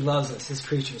says that he loves us, his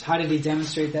creatures. How did he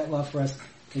demonstrate that love for us?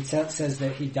 It says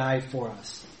that he died for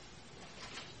us.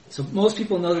 So most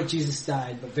people know that Jesus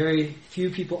died, but very few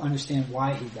people understand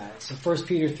why he died. So 1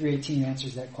 Peter 3:18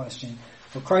 answers that question.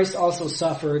 For Christ also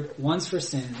suffered once for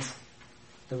sins,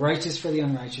 the righteous for the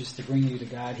unrighteous, to bring you to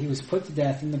God. He was put to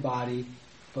death in the body,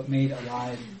 but made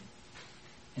alive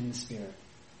in the spirit.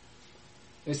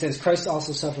 It says Christ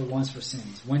also suffered once for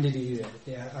sins. When did he do that?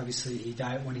 Yeah, obviously he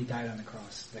died when he died on the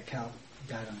cross. He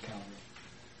died on Calvary.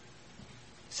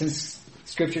 Since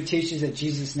Scripture teaches that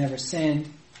Jesus never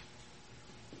sinned,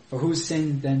 for whose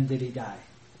sin then did he die?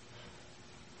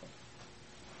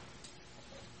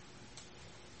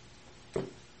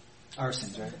 Our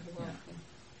sins, right? Yeah.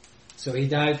 So he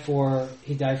died for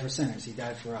sinners. He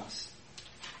died for us.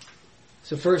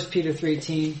 So 1 Peter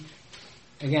 3:18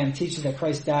 again teaches that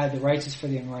Christ died, the righteous for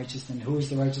the unrighteous. And who is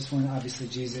the righteous one? Obviously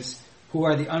Jesus. Who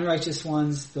are the unrighteous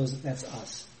ones? That's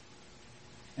us.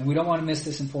 And we don't want to miss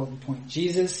this important point.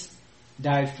 Jesus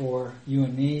died for you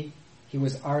and me. He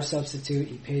was our substitute.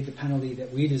 He paid the penalty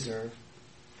that we deserve.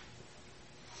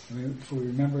 If we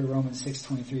remember Romans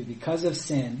 6:23, because of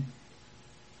sin,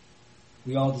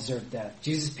 we all deserve death.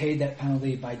 Jesus paid that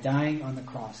penalty by dying on the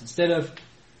cross. Instead of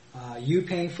you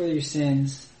paying for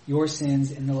your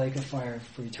sins in the lake of fire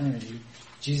for eternity,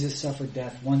 Jesus suffered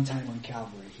death one time on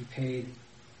Calvary. He paid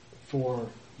for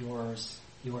your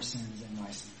sins and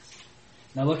my sins.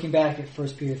 Now looking back at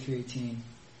 1 Peter 3:18,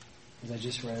 as I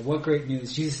just read, what great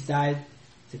news. Jesus died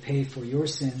to pay for your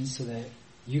sins so that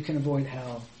you can avoid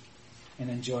hell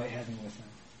and enjoy heaven with him.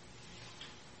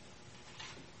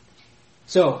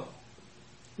 So,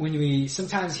 when we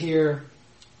sometimes hear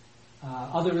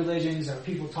other religions or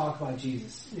people talk about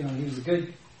Jesus, he was a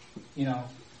good,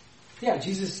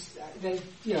 Jesus,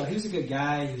 he was a good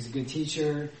guy, he was a good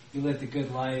teacher, he lived a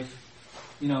good life.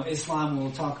 Islam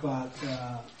will talk about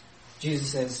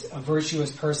Jesus as a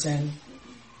virtuous person,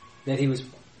 that he was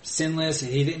sinless,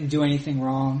 and he didn't do anything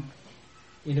wrong.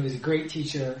 He was a great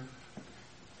teacher.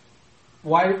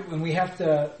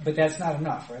 But that's not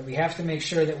enough, right? We have to make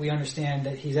sure that we understand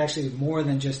that he's actually more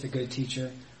than just a good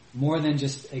teacher, more than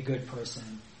just a good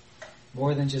person,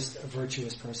 more than just a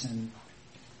virtuous person.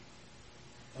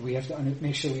 We have to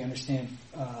make sure we understand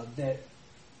that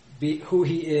who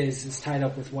he is tied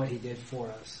up with what he did for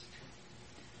us.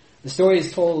 The story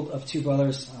is told of two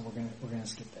brothers. We're gonna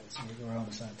skip that, so we're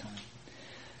almost out of time.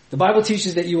 The Bible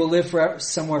teaches that you will live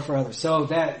somewhere forever. So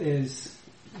that is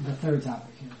the third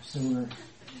topic here. So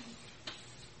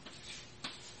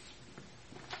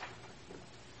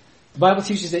the Bible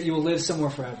teaches that you will live somewhere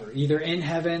forever, either in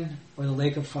heaven or the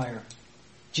lake of fire.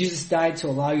 Jesus died to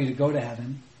allow you to go to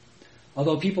heaven.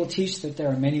 Although people teach that there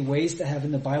are many ways to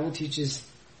heaven, the Bible teaches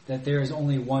that there is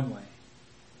only one way.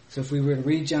 So if we were to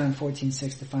read John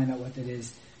 14:6 to find out what that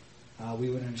is, we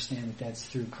would understand that that's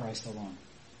through Christ alone.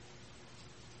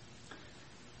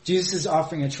 Jesus is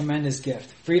offering a tremendous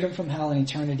gift, freedom from hell and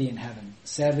eternity in heaven.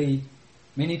 Sadly,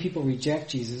 many people reject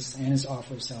Jesus and his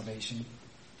offer of salvation.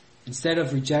 Instead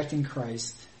of rejecting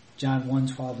Christ, John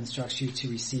 1:12 instructs you to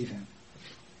receive him.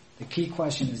 The key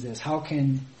question is this: how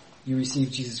can you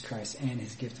receive Jesus Christ and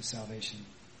his gift of salvation.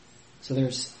 So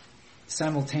there's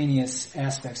simultaneous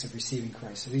aspects of receiving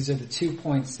Christ. So these are the 2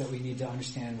 points that we need to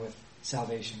understand with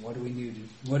salvation. What do we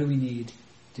need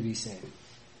to be saved?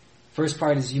 First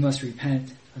part is you must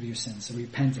repent of your sins. So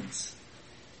repentance.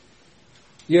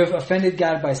 You have offended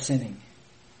God by sinning.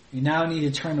 You now need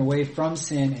to turn away from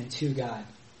sin and to God.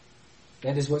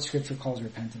 That is what Scripture calls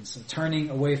repentance. So turning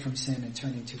away from sin and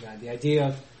turning to God. The idea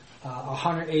of a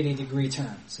 180-degree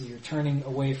turn. So you're turning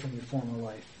away from your former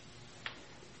life.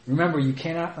 Remember, you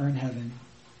cannot earn heaven.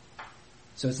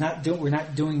 So we're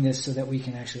not doing this so that we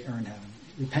can actually earn heaven.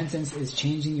 Repentance is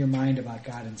changing your mind about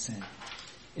God and sin.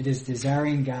 It is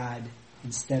desiring God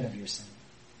instead of your sin.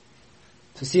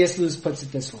 So C.S. Lewis puts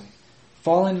it this way.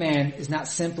 Fallen man is not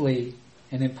simply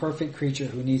an imperfect creature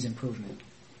who needs improvement.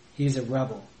 He is a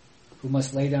rebel who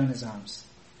must lay down his arms.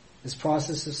 This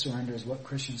process of surrender is what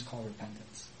Christians call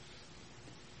repentance.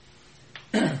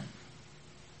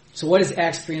 So what does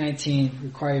Acts 3:19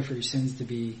 require for your sins to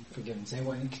be forgiven?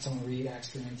 Can someone read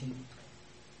Acts 3:19?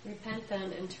 Repent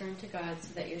then and turn to God so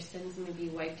that your sins may be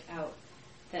wiped out,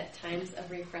 that times of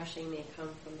refreshing may come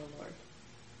from the Lord.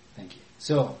 Thank you.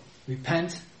 So,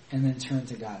 repent and then turn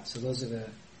to God. So those are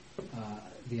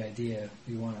the idea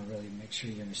we want to really make sure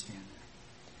you understand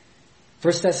that.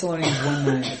 1 Thessalonians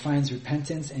 1:9 defines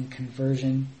repentance and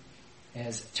conversion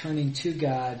as turning to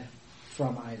God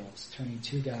from idols. Turning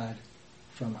to God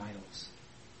from idols.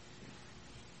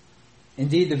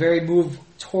 Indeed, the very move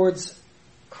towards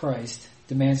Christ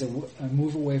demands a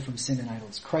move away from sin and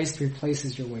idols. Christ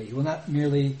replaces your way. He will not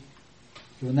be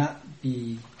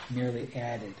merely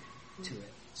added to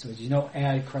it. So you don't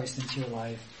add Christ into your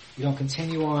life. You don't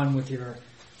continue on with your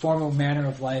formal manner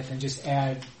of life and just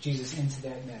add Jesus into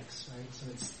that mix, right? So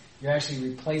you're actually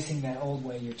replacing that old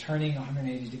way. You're turning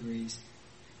 180 degrees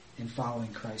and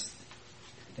following Christ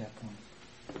at that point.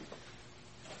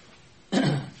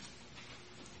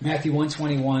 Matthew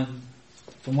 1:21,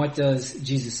 from what does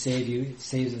Jesus save you? It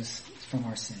saves us from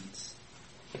our sins.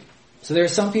 So there are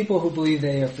some people who believe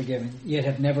they are forgiven, yet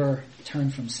have never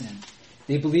turned from sin.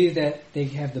 They believe that they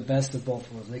have the best of both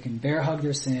worlds. They can bear hug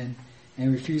their sin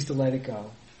and refuse to let it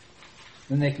go.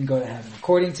 Then they can go to heaven.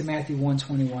 According to Matthew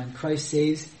 1:21, Christ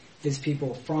saves his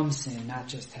people from sin, not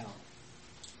just hell.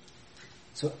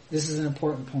 So this is an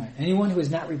important point. Anyone who has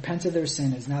not repented of their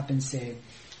sin has not been saved.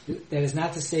 That is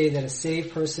not to say that a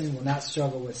saved person will not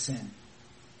struggle with sin.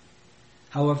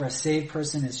 However, a saved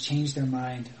person has changed their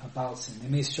mind about sin. They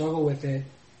may struggle with it,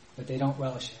 but they don't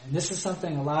relish it. And this is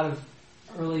something a lot of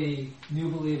early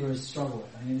new believers struggle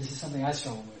with. I mean, this is something I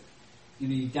struggle with.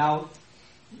 You'll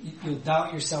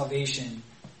doubt your salvation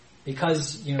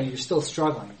because, you're still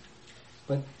struggling.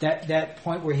 But that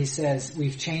point where he says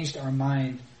we've changed our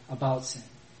mind about sin.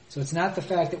 So it's not the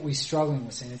fact that we're struggling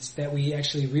with sin. It's that we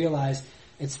actually realize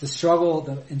it's the struggle,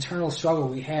 the internal struggle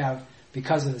we have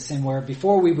because of the sin, where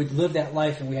before we would live that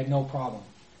life and we had no problem.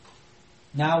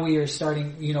 Now we are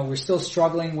starting, we're still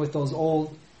struggling with those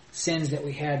old sins that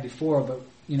we had before, but,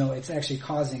 it's actually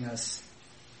causing us,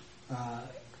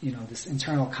 this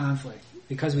internal conflict.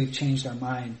 Because we've changed our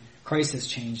mind, Christ has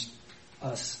changed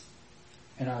us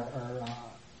and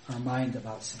our mind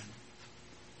about sin.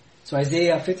 So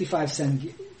Isaiah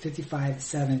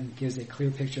 55:7 gives a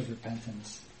clear picture of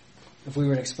repentance. If we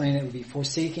were to explain it, it would be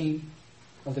forsaking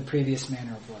of the previous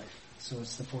manner of life. So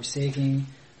it's the forsaking,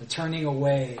 the turning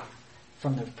away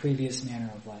from the previous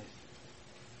manner of life.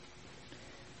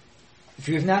 If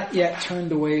you have not yet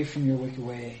turned away from your wicked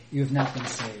way, you have not been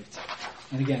saved.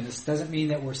 And again, this doesn't mean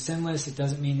that we're sinless. It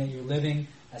doesn't mean that you're living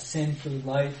a sin-free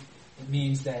life. It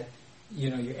means that,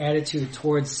 your attitude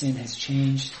towards sin has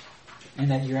changed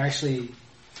and that you're actually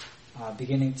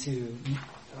beginning to,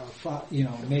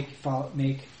 make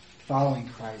following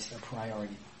Christ a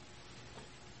priority.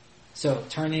 So,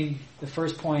 the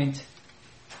first point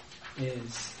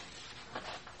is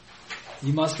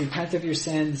you must repent of your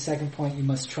sin. The second point, you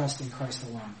must trust in Christ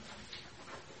alone.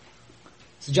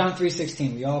 So John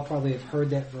 3:16, we all probably have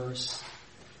heard that verse.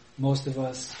 Most of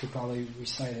us could probably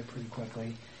recite it pretty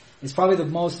quickly. It's probably the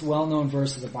most well-known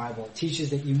verse of the Bible. It teaches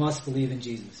that you must believe in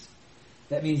Jesus.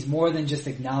 That means more than just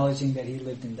acknowledging that he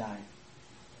lived and died.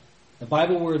 The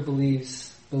Bible word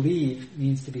believe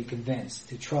means to be convinced,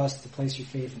 to trust, to place your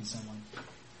faith in someone.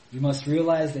 You must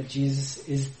realize that Jesus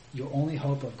is your only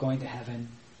hope of going to heaven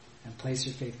and place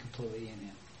your faith completely in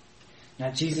him.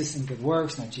 Not Jesus in good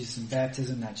works, not Jesus in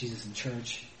baptism, not Jesus in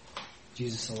church,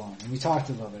 Jesus alone. And we talked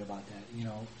a little bit about that,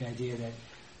 the idea that,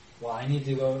 I need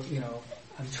to go,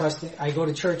 I go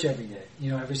to church every day,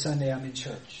 every Sunday I'm in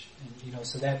church. And,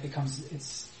 so that becomes,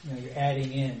 you're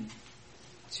adding in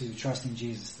to trusting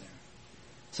Jesus there.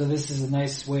 So this is a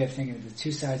nice way of thinking of the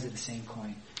two sides of the same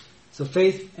coin. So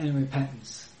faith and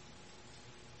repentance.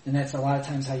 And that's a lot of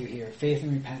times how you hear it. Faith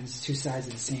and repentance, two sides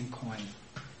of the same coin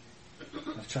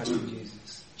of trusting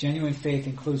Jesus. Genuine faith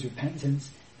includes repentance,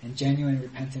 and genuine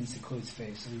repentance includes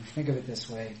faith. So if you think of it this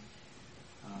way,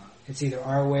 it's either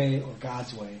our way or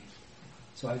God's way.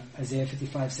 So Isaiah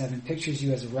 55:7 pictures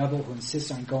you as a rebel who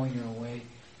insists on going your own way,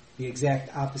 the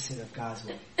exact opposite of God's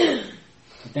way.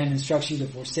 But then instructs you to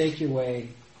forsake your way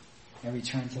and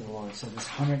return to the Lord. So this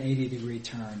 180-degree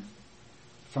turn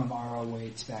from our own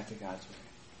way back to God's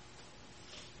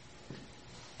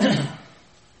way.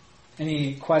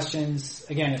 Any questions?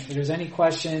 Again, if there's any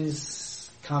questions,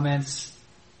 comments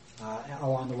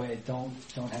along the way, don't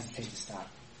hesitate to stop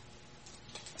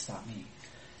me.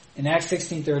 In Acts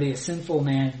 16:30, a sinful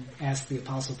man asked the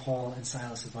Apostle Paul and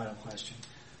Silas a vital question.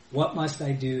 What must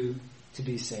I do to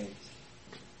be saved?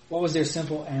 What was their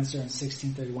simple answer in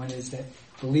 16:31 is that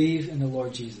believe in the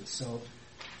Lord Jesus. So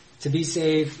to be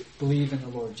saved, believe in the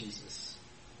Lord Jesus.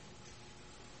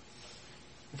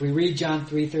 If we read John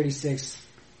 3:36,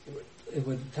 it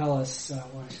would tell us,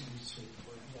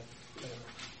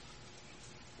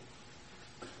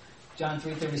 John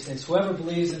 3:36, whoever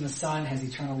believes in the Son has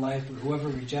eternal life, but whoever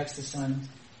rejects the Son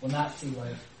will not see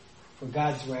life, for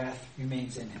God's wrath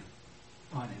remains on him.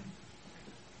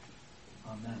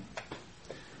 Amen.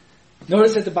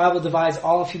 Notice that the Bible divides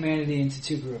all of humanity into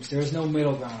two groups. There is no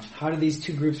middle ground. How do these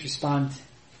two groups respond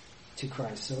to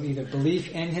Christ? So either belief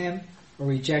in Him or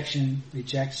rejecting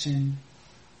Him.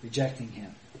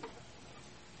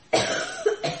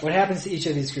 What happens to each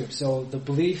of these groups? So the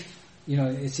belief,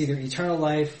 it's either eternal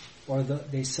life or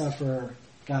they suffer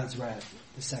God's wrath,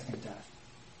 the second death.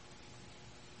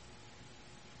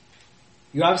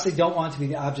 You obviously don't want to be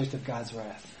the object of God's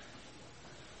wrath.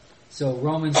 So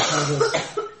Romans tells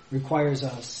us, requires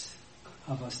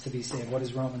of us to be saved. What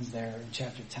is Romans there in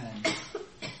chapter 10?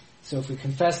 So if we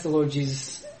confess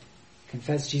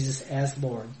Jesus as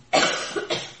Lord,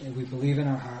 and we believe in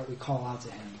our heart, we call out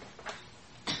to Him.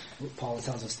 Paul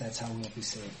tells us that's how we will be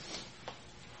saved.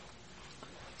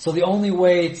 So the only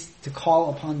way to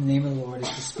call upon the name of the Lord is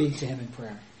to speak to Him in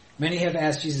prayer. Many have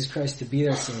asked Jesus Christ to be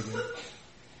their Savior.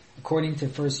 According to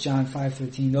 1 John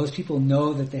 5:13, those people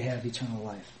know that they have eternal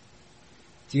life.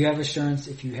 Do you have assurance?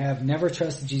 If you have never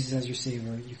trusted Jesus as your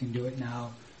Savior, you can do it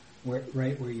now,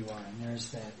 right where you are. And there's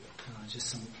that, just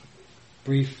some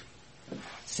brief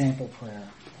sample prayer.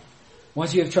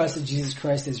 Once you have trusted Jesus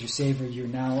Christ as your Savior, you're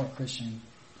now a Christian.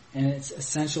 And it's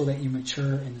essential that you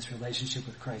mature in this relationship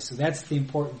with Christ. So that's the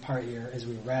important part here as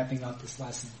we're wrapping up this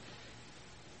lesson.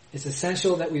 It's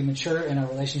essential that we mature in our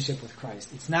relationship with Christ.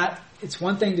 It's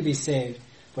one thing to be saved,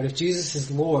 but if Jesus is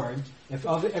Lord, if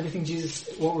everything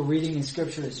what we're reading in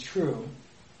Scripture is true,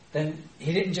 then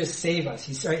He didn't just save us.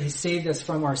 He saved us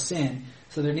from our sin.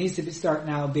 So there needs to start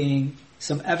now being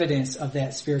some evidence of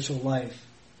that spiritual life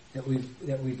that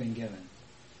we've been given.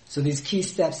 So these key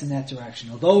steps in that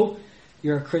direction. Although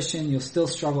you're a Christian, you'll still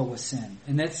struggle with sin.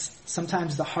 And that's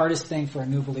sometimes the hardest thing for a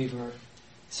new believer.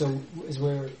 So as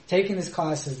we're taking this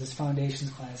class as this foundations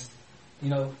class,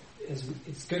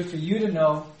 it's good for you to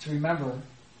know, to remember,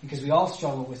 because we all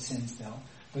struggle with sin still.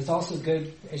 But it's also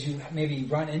good as you maybe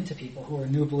run into people who are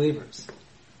new believers.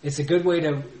 It's a good way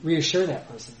to reassure that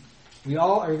person. We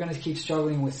all are going to keep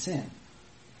struggling with sin.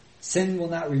 Sin will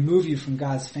not remove you from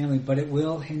God's family, but it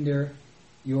will hinder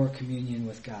your communion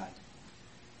with God.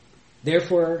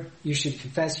 Therefore, you should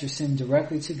confess your sin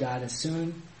directly to God as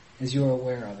soon as you are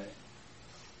aware of it.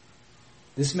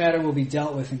 This matter will be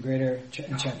dealt with in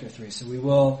chapter 3. So we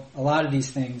will, a lot of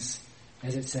these things,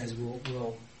 as it says,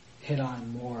 we'll hit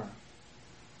on more.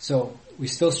 So we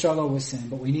still struggle with sin,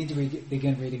 but we need to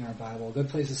begin reading our Bible. A good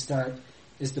place to start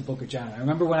is the book of John. I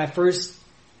remember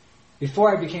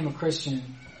before I became a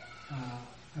Christian, I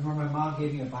remember my mom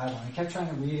gave me a Bible, and I kept trying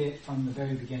to read it from the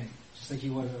very beginning, just like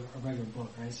you would a regular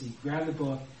book, right? So you grab the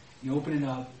book, you open it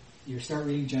up, you start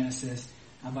reading Genesis,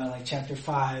 and by chapter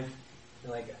 5,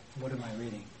 you're like, what am I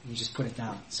reading? And you just put it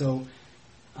down. So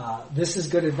this is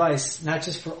good advice, not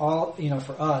just for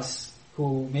for us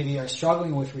who maybe are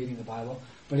struggling with reading the Bible,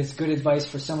 but it's good advice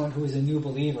for someone who is a new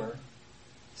believer.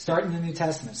 Start in the New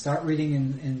Testament. Start reading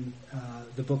in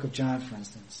the book of John, for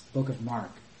instance, book of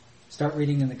Mark. Start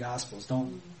reading in the Gospels.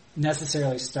 Don't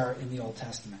necessarily start in the Old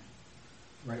Testament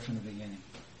right from the beginning.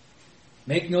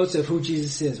 Make notes of who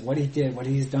Jesus is, what He did, what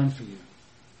He's done for you.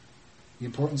 The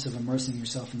importance of immersing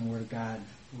yourself in the Word of God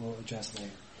we'll address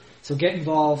later. So get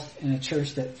involved in a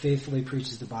church that faithfully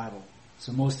preaches the Bible.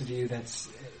 So most of you, that's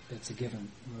a given.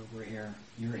 We're here.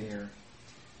 You're here.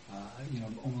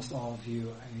 Almost all of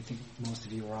you, I think most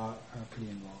of you are pretty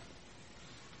involved.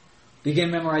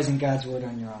 begin memorizing God's Word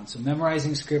on your own. So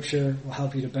memorizing Scripture will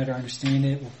help you to better understand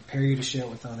it, will prepare you to share it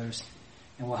with others,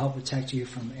 and will help protect you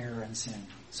from error and sin.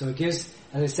 So it gives,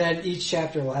 as I said, each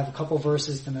chapter will have a couple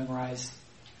verses to memorize.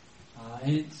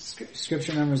 And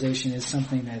Scripture memorization is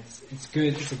something it's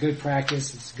good. It's a good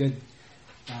practice. It's a good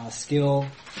skill.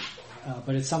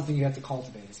 But it's something you have to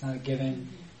cultivate. It's not a given.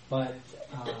 But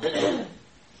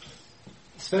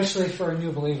especially for a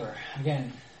new believer,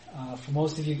 again, for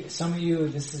most of you, some of you,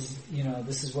 this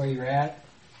is where you're at.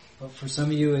 But for some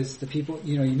of you, it's the people,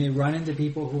 you may run into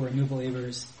people who are new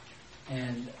believers,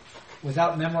 and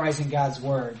without memorizing God's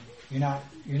Word, you're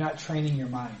not training your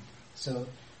mind. So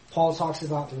Paul talks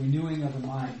about the renewing of the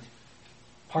mind.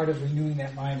 Part of renewing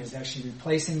that mind is actually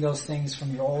replacing those things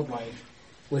from your old life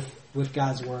with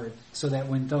God's Word, so that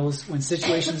when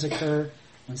situations occur,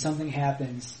 when something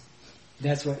happens,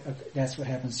 that's what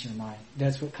happens to your mind.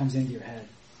 That's what comes into your head.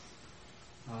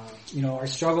 Our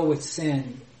struggle with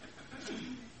sin,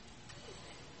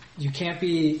 you're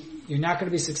not going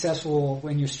to be successful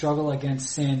when you struggle against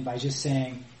sin by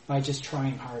just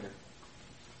trying harder.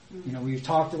 We've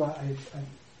talked about, if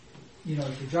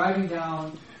you're driving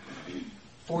down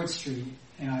Ford Street,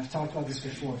 and I've talked about this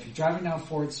before, if you're driving down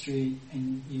Ford Street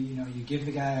and you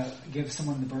give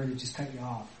someone the bird who just cut you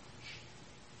off,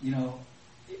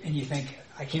 and you think,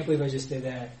 I can't believe I just did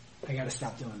that, I gotta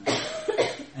stop doing that.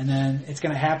 And then it's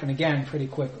gonna happen again pretty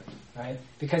quickly, right?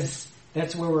 Because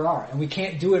that's where we are. And we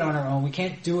can't do it on our own. We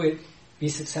can't be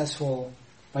successful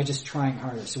by just trying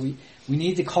harder. So we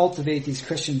need to cultivate these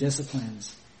Christian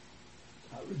disciplines.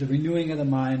 The renewing of the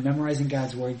mind, memorizing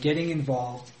God's Word, getting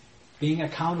involved, being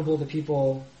accountable to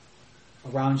people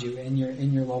around you in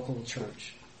your local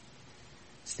church,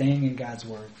 staying in God's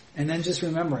Word, and then just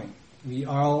remembering we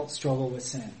all struggle with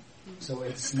sin. So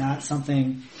it's not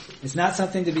something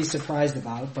to be surprised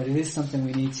about, but it is something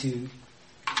we need to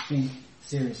think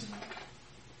seriously about.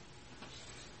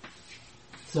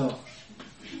 So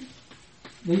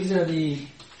these are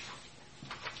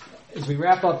as we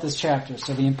wrap up this chapter,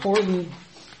 so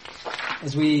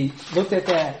as we looked at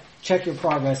that, check your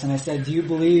progress, and I said, do you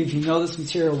believe you know this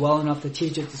material well enough to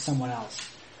teach it to someone else?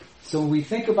 So when we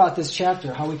think about this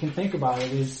chapter, how we can think about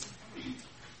it is,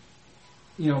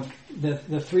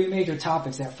 the three major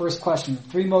topics, that first question, the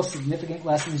three most significant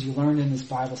lessons you learned in this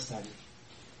Bible study.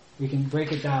 We can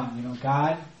break it down.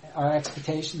 God, our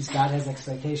expectations, God has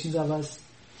expectations of us,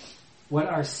 what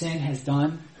our sin has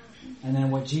done, and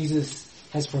then what Jesus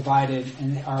has provided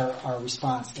and our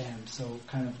response to Him. So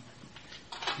kind of,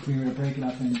 if we were to break it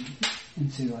up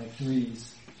into like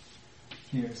threes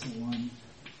here, so one,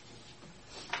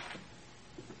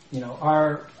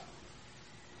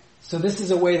 so this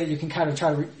is a way that you can kind of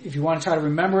try to, if you want to try to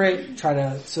remember it,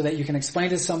 so that you can explain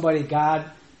to somebody God,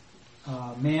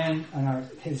 man, and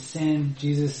His sin,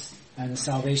 Jesus, and the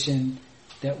salvation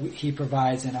that He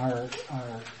provides, and how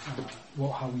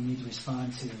we need to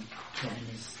respond to Him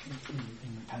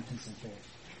in repentance and faith.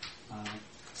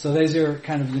 So those are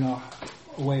kind of,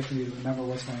 a way for you to remember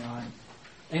what's going on.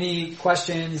 Any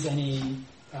questions, any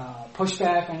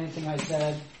pushback on anything I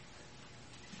said?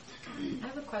 I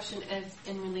have a question as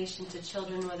in relation to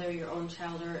children, whether your own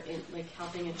child or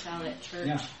helping a child at church.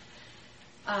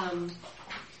 Yeah.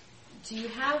 Do you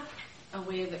have a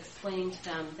way of explaining to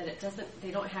them that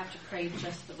they don't have to pray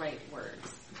just the right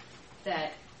words?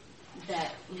 That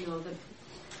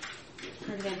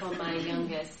for example, my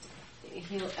youngest,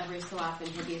 every so often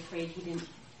he'll be afraid he didn't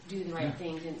do the right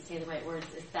thing, didn't say the right words.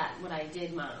 Is that what I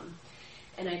did, Mom?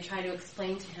 And I try to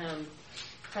explain to him,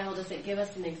 Bible doesn't give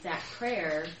us an exact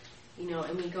prayer,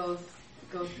 and we go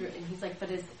through it, and he's like,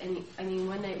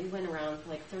 one night we went around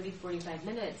for 30, 45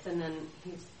 minutes, and then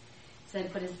he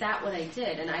said, but is that what I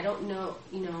did? And I don't know,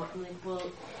 I'm like,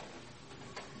 well,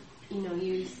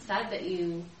 you said that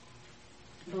you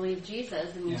believe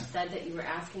Jesus, and you said that you were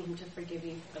asking Him to forgive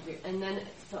you and then,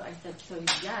 so I said, so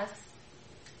yes,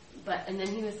 and then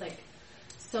he was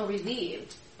so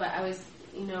relieved, but I was,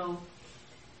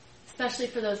 especially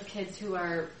for those kids who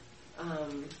are,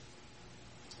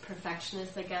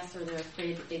 perfectionists, I guess, or they're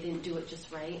afraid that they didn't do it just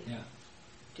right. Yeah.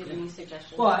 Do you have any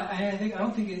suggestions? Well, I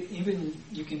don't think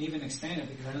you can even expand it,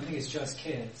 because I don't think it's just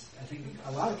kids. I think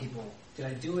a lot of people, did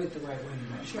I do it the right way?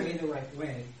 Did I pray the right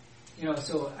way?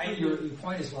 So your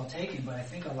point is well taken, but I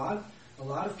think a lot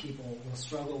of people will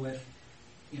struggle with,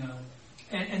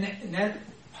 and that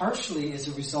partially is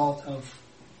a result of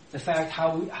the fact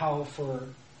how for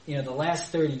the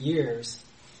last 30 years,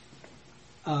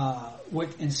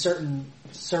 what in certain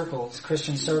circles,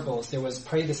 Christian circles, there was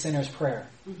pray the sinner's prayer.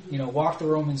 Mm-hmm. Walk the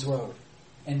Romans road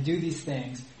and do these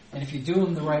things. And if you do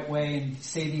them the right way and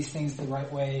say these things the right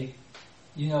way,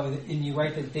 and you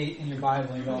write the date in your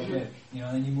Bible and you're all good, and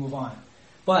then you move on.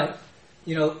 But,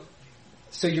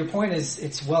 so your point is,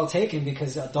 it's well taken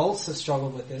because adults have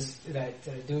struggled with this,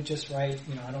 that do it just right,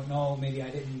 I don't know, maybe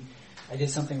I did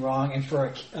something wrong. And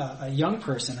for a young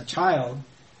person, a child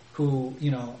who,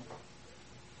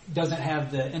 doesn't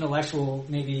have the intellectual,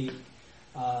 maybe,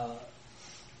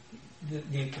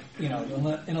 the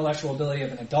intellectual ability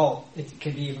of an adult, it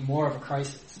can be even more of a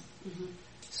crisis. Mm-hmm.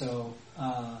 So,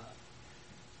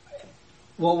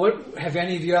 what have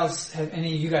any of you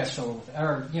guys struggled with,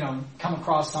 or come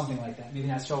across something like that? Maybe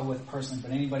not struggle with a person,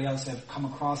 but anybody else have come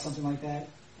across something like that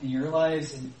in your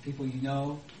lives and people you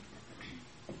know?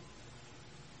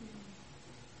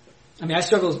 I mean, I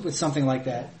struggle with something like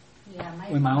that. Yeah,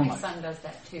 in my own my life. son does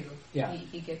that too. Yeah.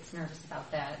 He gets nervous about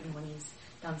that, and when he's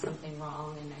done something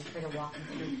wrong, and I try to walk him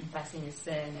through confessing his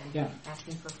sin and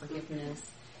asking for forgiveness,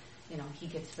 he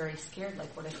gets very scared.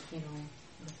 Like, what if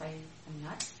I'm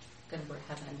not going to go to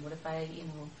heaven? What if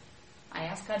I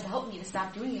ask God to help me to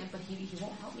stop doing it, but He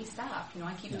won't help me stop.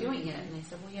 I keep doing it, and they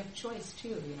said, well, you have a choice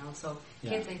too. So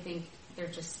kids, I think they're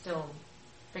just still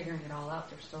figuring it all out.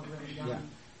 They're still really young,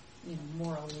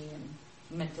 morally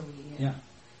and mentally. Yeah.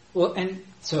 Well, and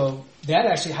so that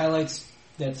actually highlights,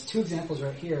 that's two examples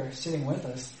right here sitting with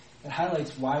us, that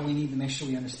highlights why we need to make sure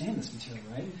we understand this material,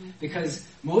 right? Mm-hmm. Because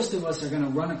most of us are going to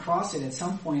run across it at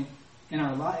some point in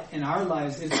our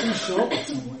lives. It's going to show up at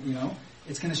some point,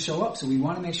 It's going to show up. So we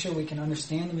want to make sure we can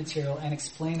understand the material and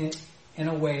explain it in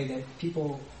a way that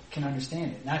people can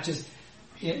understand it. Not just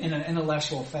in an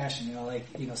intellectual fashion,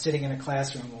 sitting in a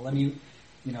classroom. Well, let me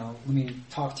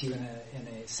talk to you in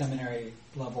a seminary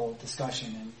level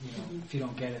discussion, and if you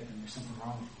don't get it, then there's something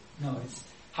wrong. No, it's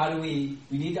how do we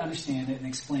need to understand it and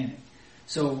explain it.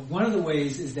 So one of the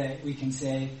ways is that we can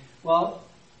say, well,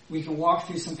 we can walk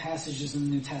through some passages in the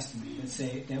New Testament that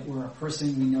say that we're a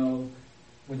person we know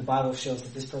where the Bible shows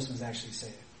that this person was actually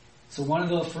saved. So one of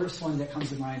the first ones that comes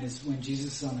to mind is when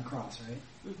Jesus is on the cross,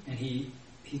 right? And he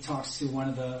talks to one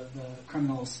of the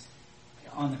criminals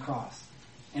on the cross.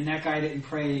 And that guy didn't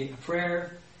pray a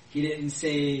prayer. He didn't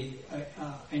say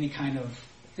any kind of...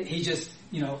 He just,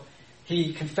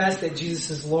 he confessed that Jesus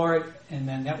is Lord, and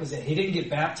then that was it. He didn't get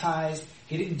baptized.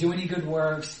 He didn't do any good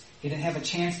works. He didn't have a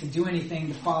chance to do anything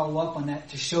to follow up on that,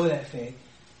 to show that faith.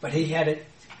 But he had it,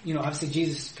 obviously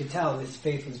Jesus could tell his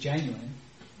faith was genuine.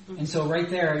 And so right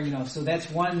there, so that's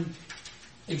one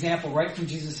example right from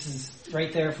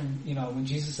right there from, when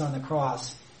Jesus is on the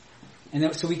cross.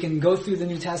 And so we can go through the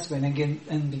New Testament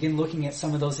and begin looking at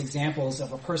some of those examples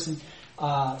of a person,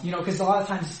 because a lot of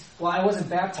times, well, I wasn't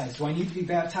baptized. Do I need to be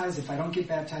baptized? If I don't get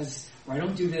baptized or I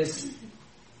don't do this,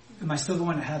 am I still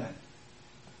going to heaven?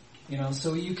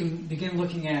 So you can begin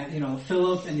looking at,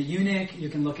 Philip and the eunuch. You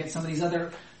can look at some of these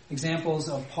other examples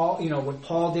of Paul, what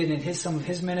Paul did in some of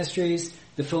his ministries,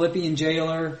 the Philippian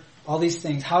jailer, all these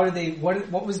things.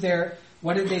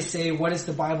 What did they say? What does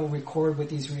the Bible record with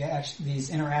these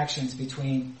interactions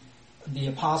between the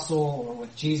apostle or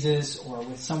with Jesus or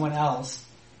with someone else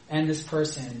and this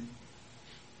person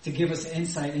to give us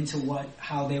insight into what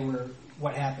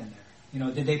happened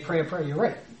there? Did they pray a prayer? You're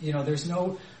right. There's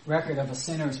no record of a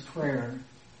sinner's prayer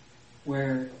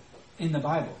in the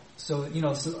Bible. So,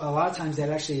 so a lot of times that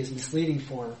actually is misleading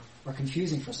or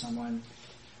confusing for someone,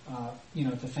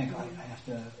 to think, I have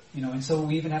to, and so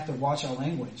we even have to watch our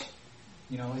language.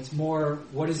 It's more,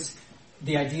 what is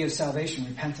the idea of salvation,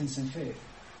 repentance and faith?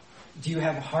 Do you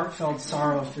have a heartfelt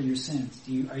sorrow for your sins?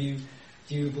 Do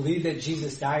you believe that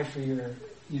Jesus died for you,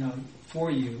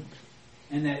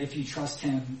 and that if you trust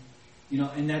Him,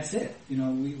 and that's it. We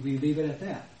leave it at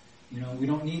that. We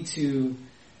don't need to,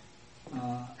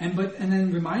 and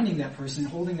then reminding that person,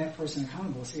 holding that person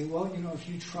accountable, say, well, if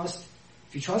you trust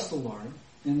the Lord,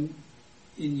 then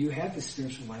and you have this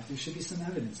spiritual life, there should be some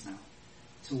evidence now.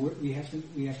 So we have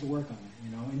to work on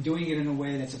it, and doing it in a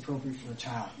way that's appropriate for a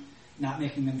child, not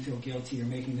making them feel guilty or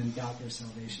making them doubt their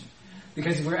salvation.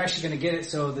 Because we're actually going to get it.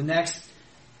 So the next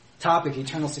topic,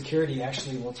 eternal security,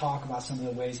 actually will talk about some of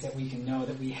the ways that we can know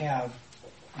that we have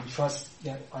and trust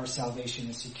that our salvation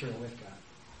is secure with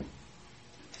God.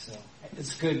 So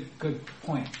it's a good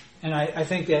point. And I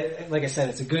think that, like I said,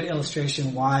 it's a good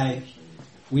illustration why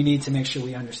we need to make sure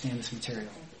we understand this material.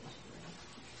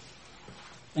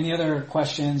 Any other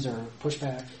questions or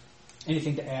pushback?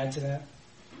 Anything to add to that?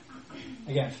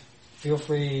 Again, feel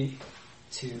free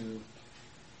to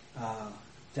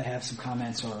have some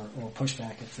comments or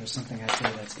pushback if there's something I say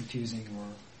that's confusing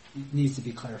or needs to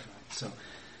be clarified. So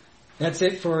that's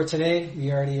it for today.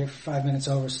 We already are 5 minutes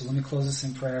over, so let me close this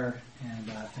in prayer. And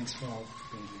thanks for all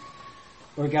being here.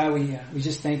 Lord God, we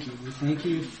just thank you. We thank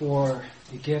you for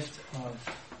the gift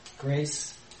of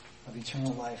grace of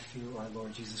eternal life through our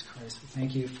Lord Jesus Christ. We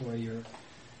thank you for your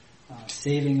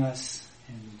saving us,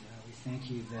 and we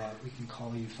thank you that we can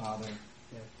call you Father,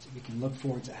 that we can look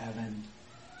forward to heaven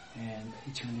and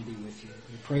eternity with you.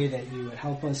 We pray that you would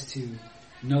help us to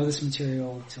know this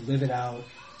material, to live it out,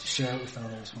 to share it with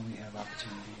others when we have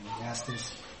opportunity. And we ask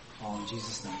this all in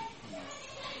Jesus' name.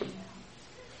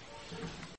 Amen.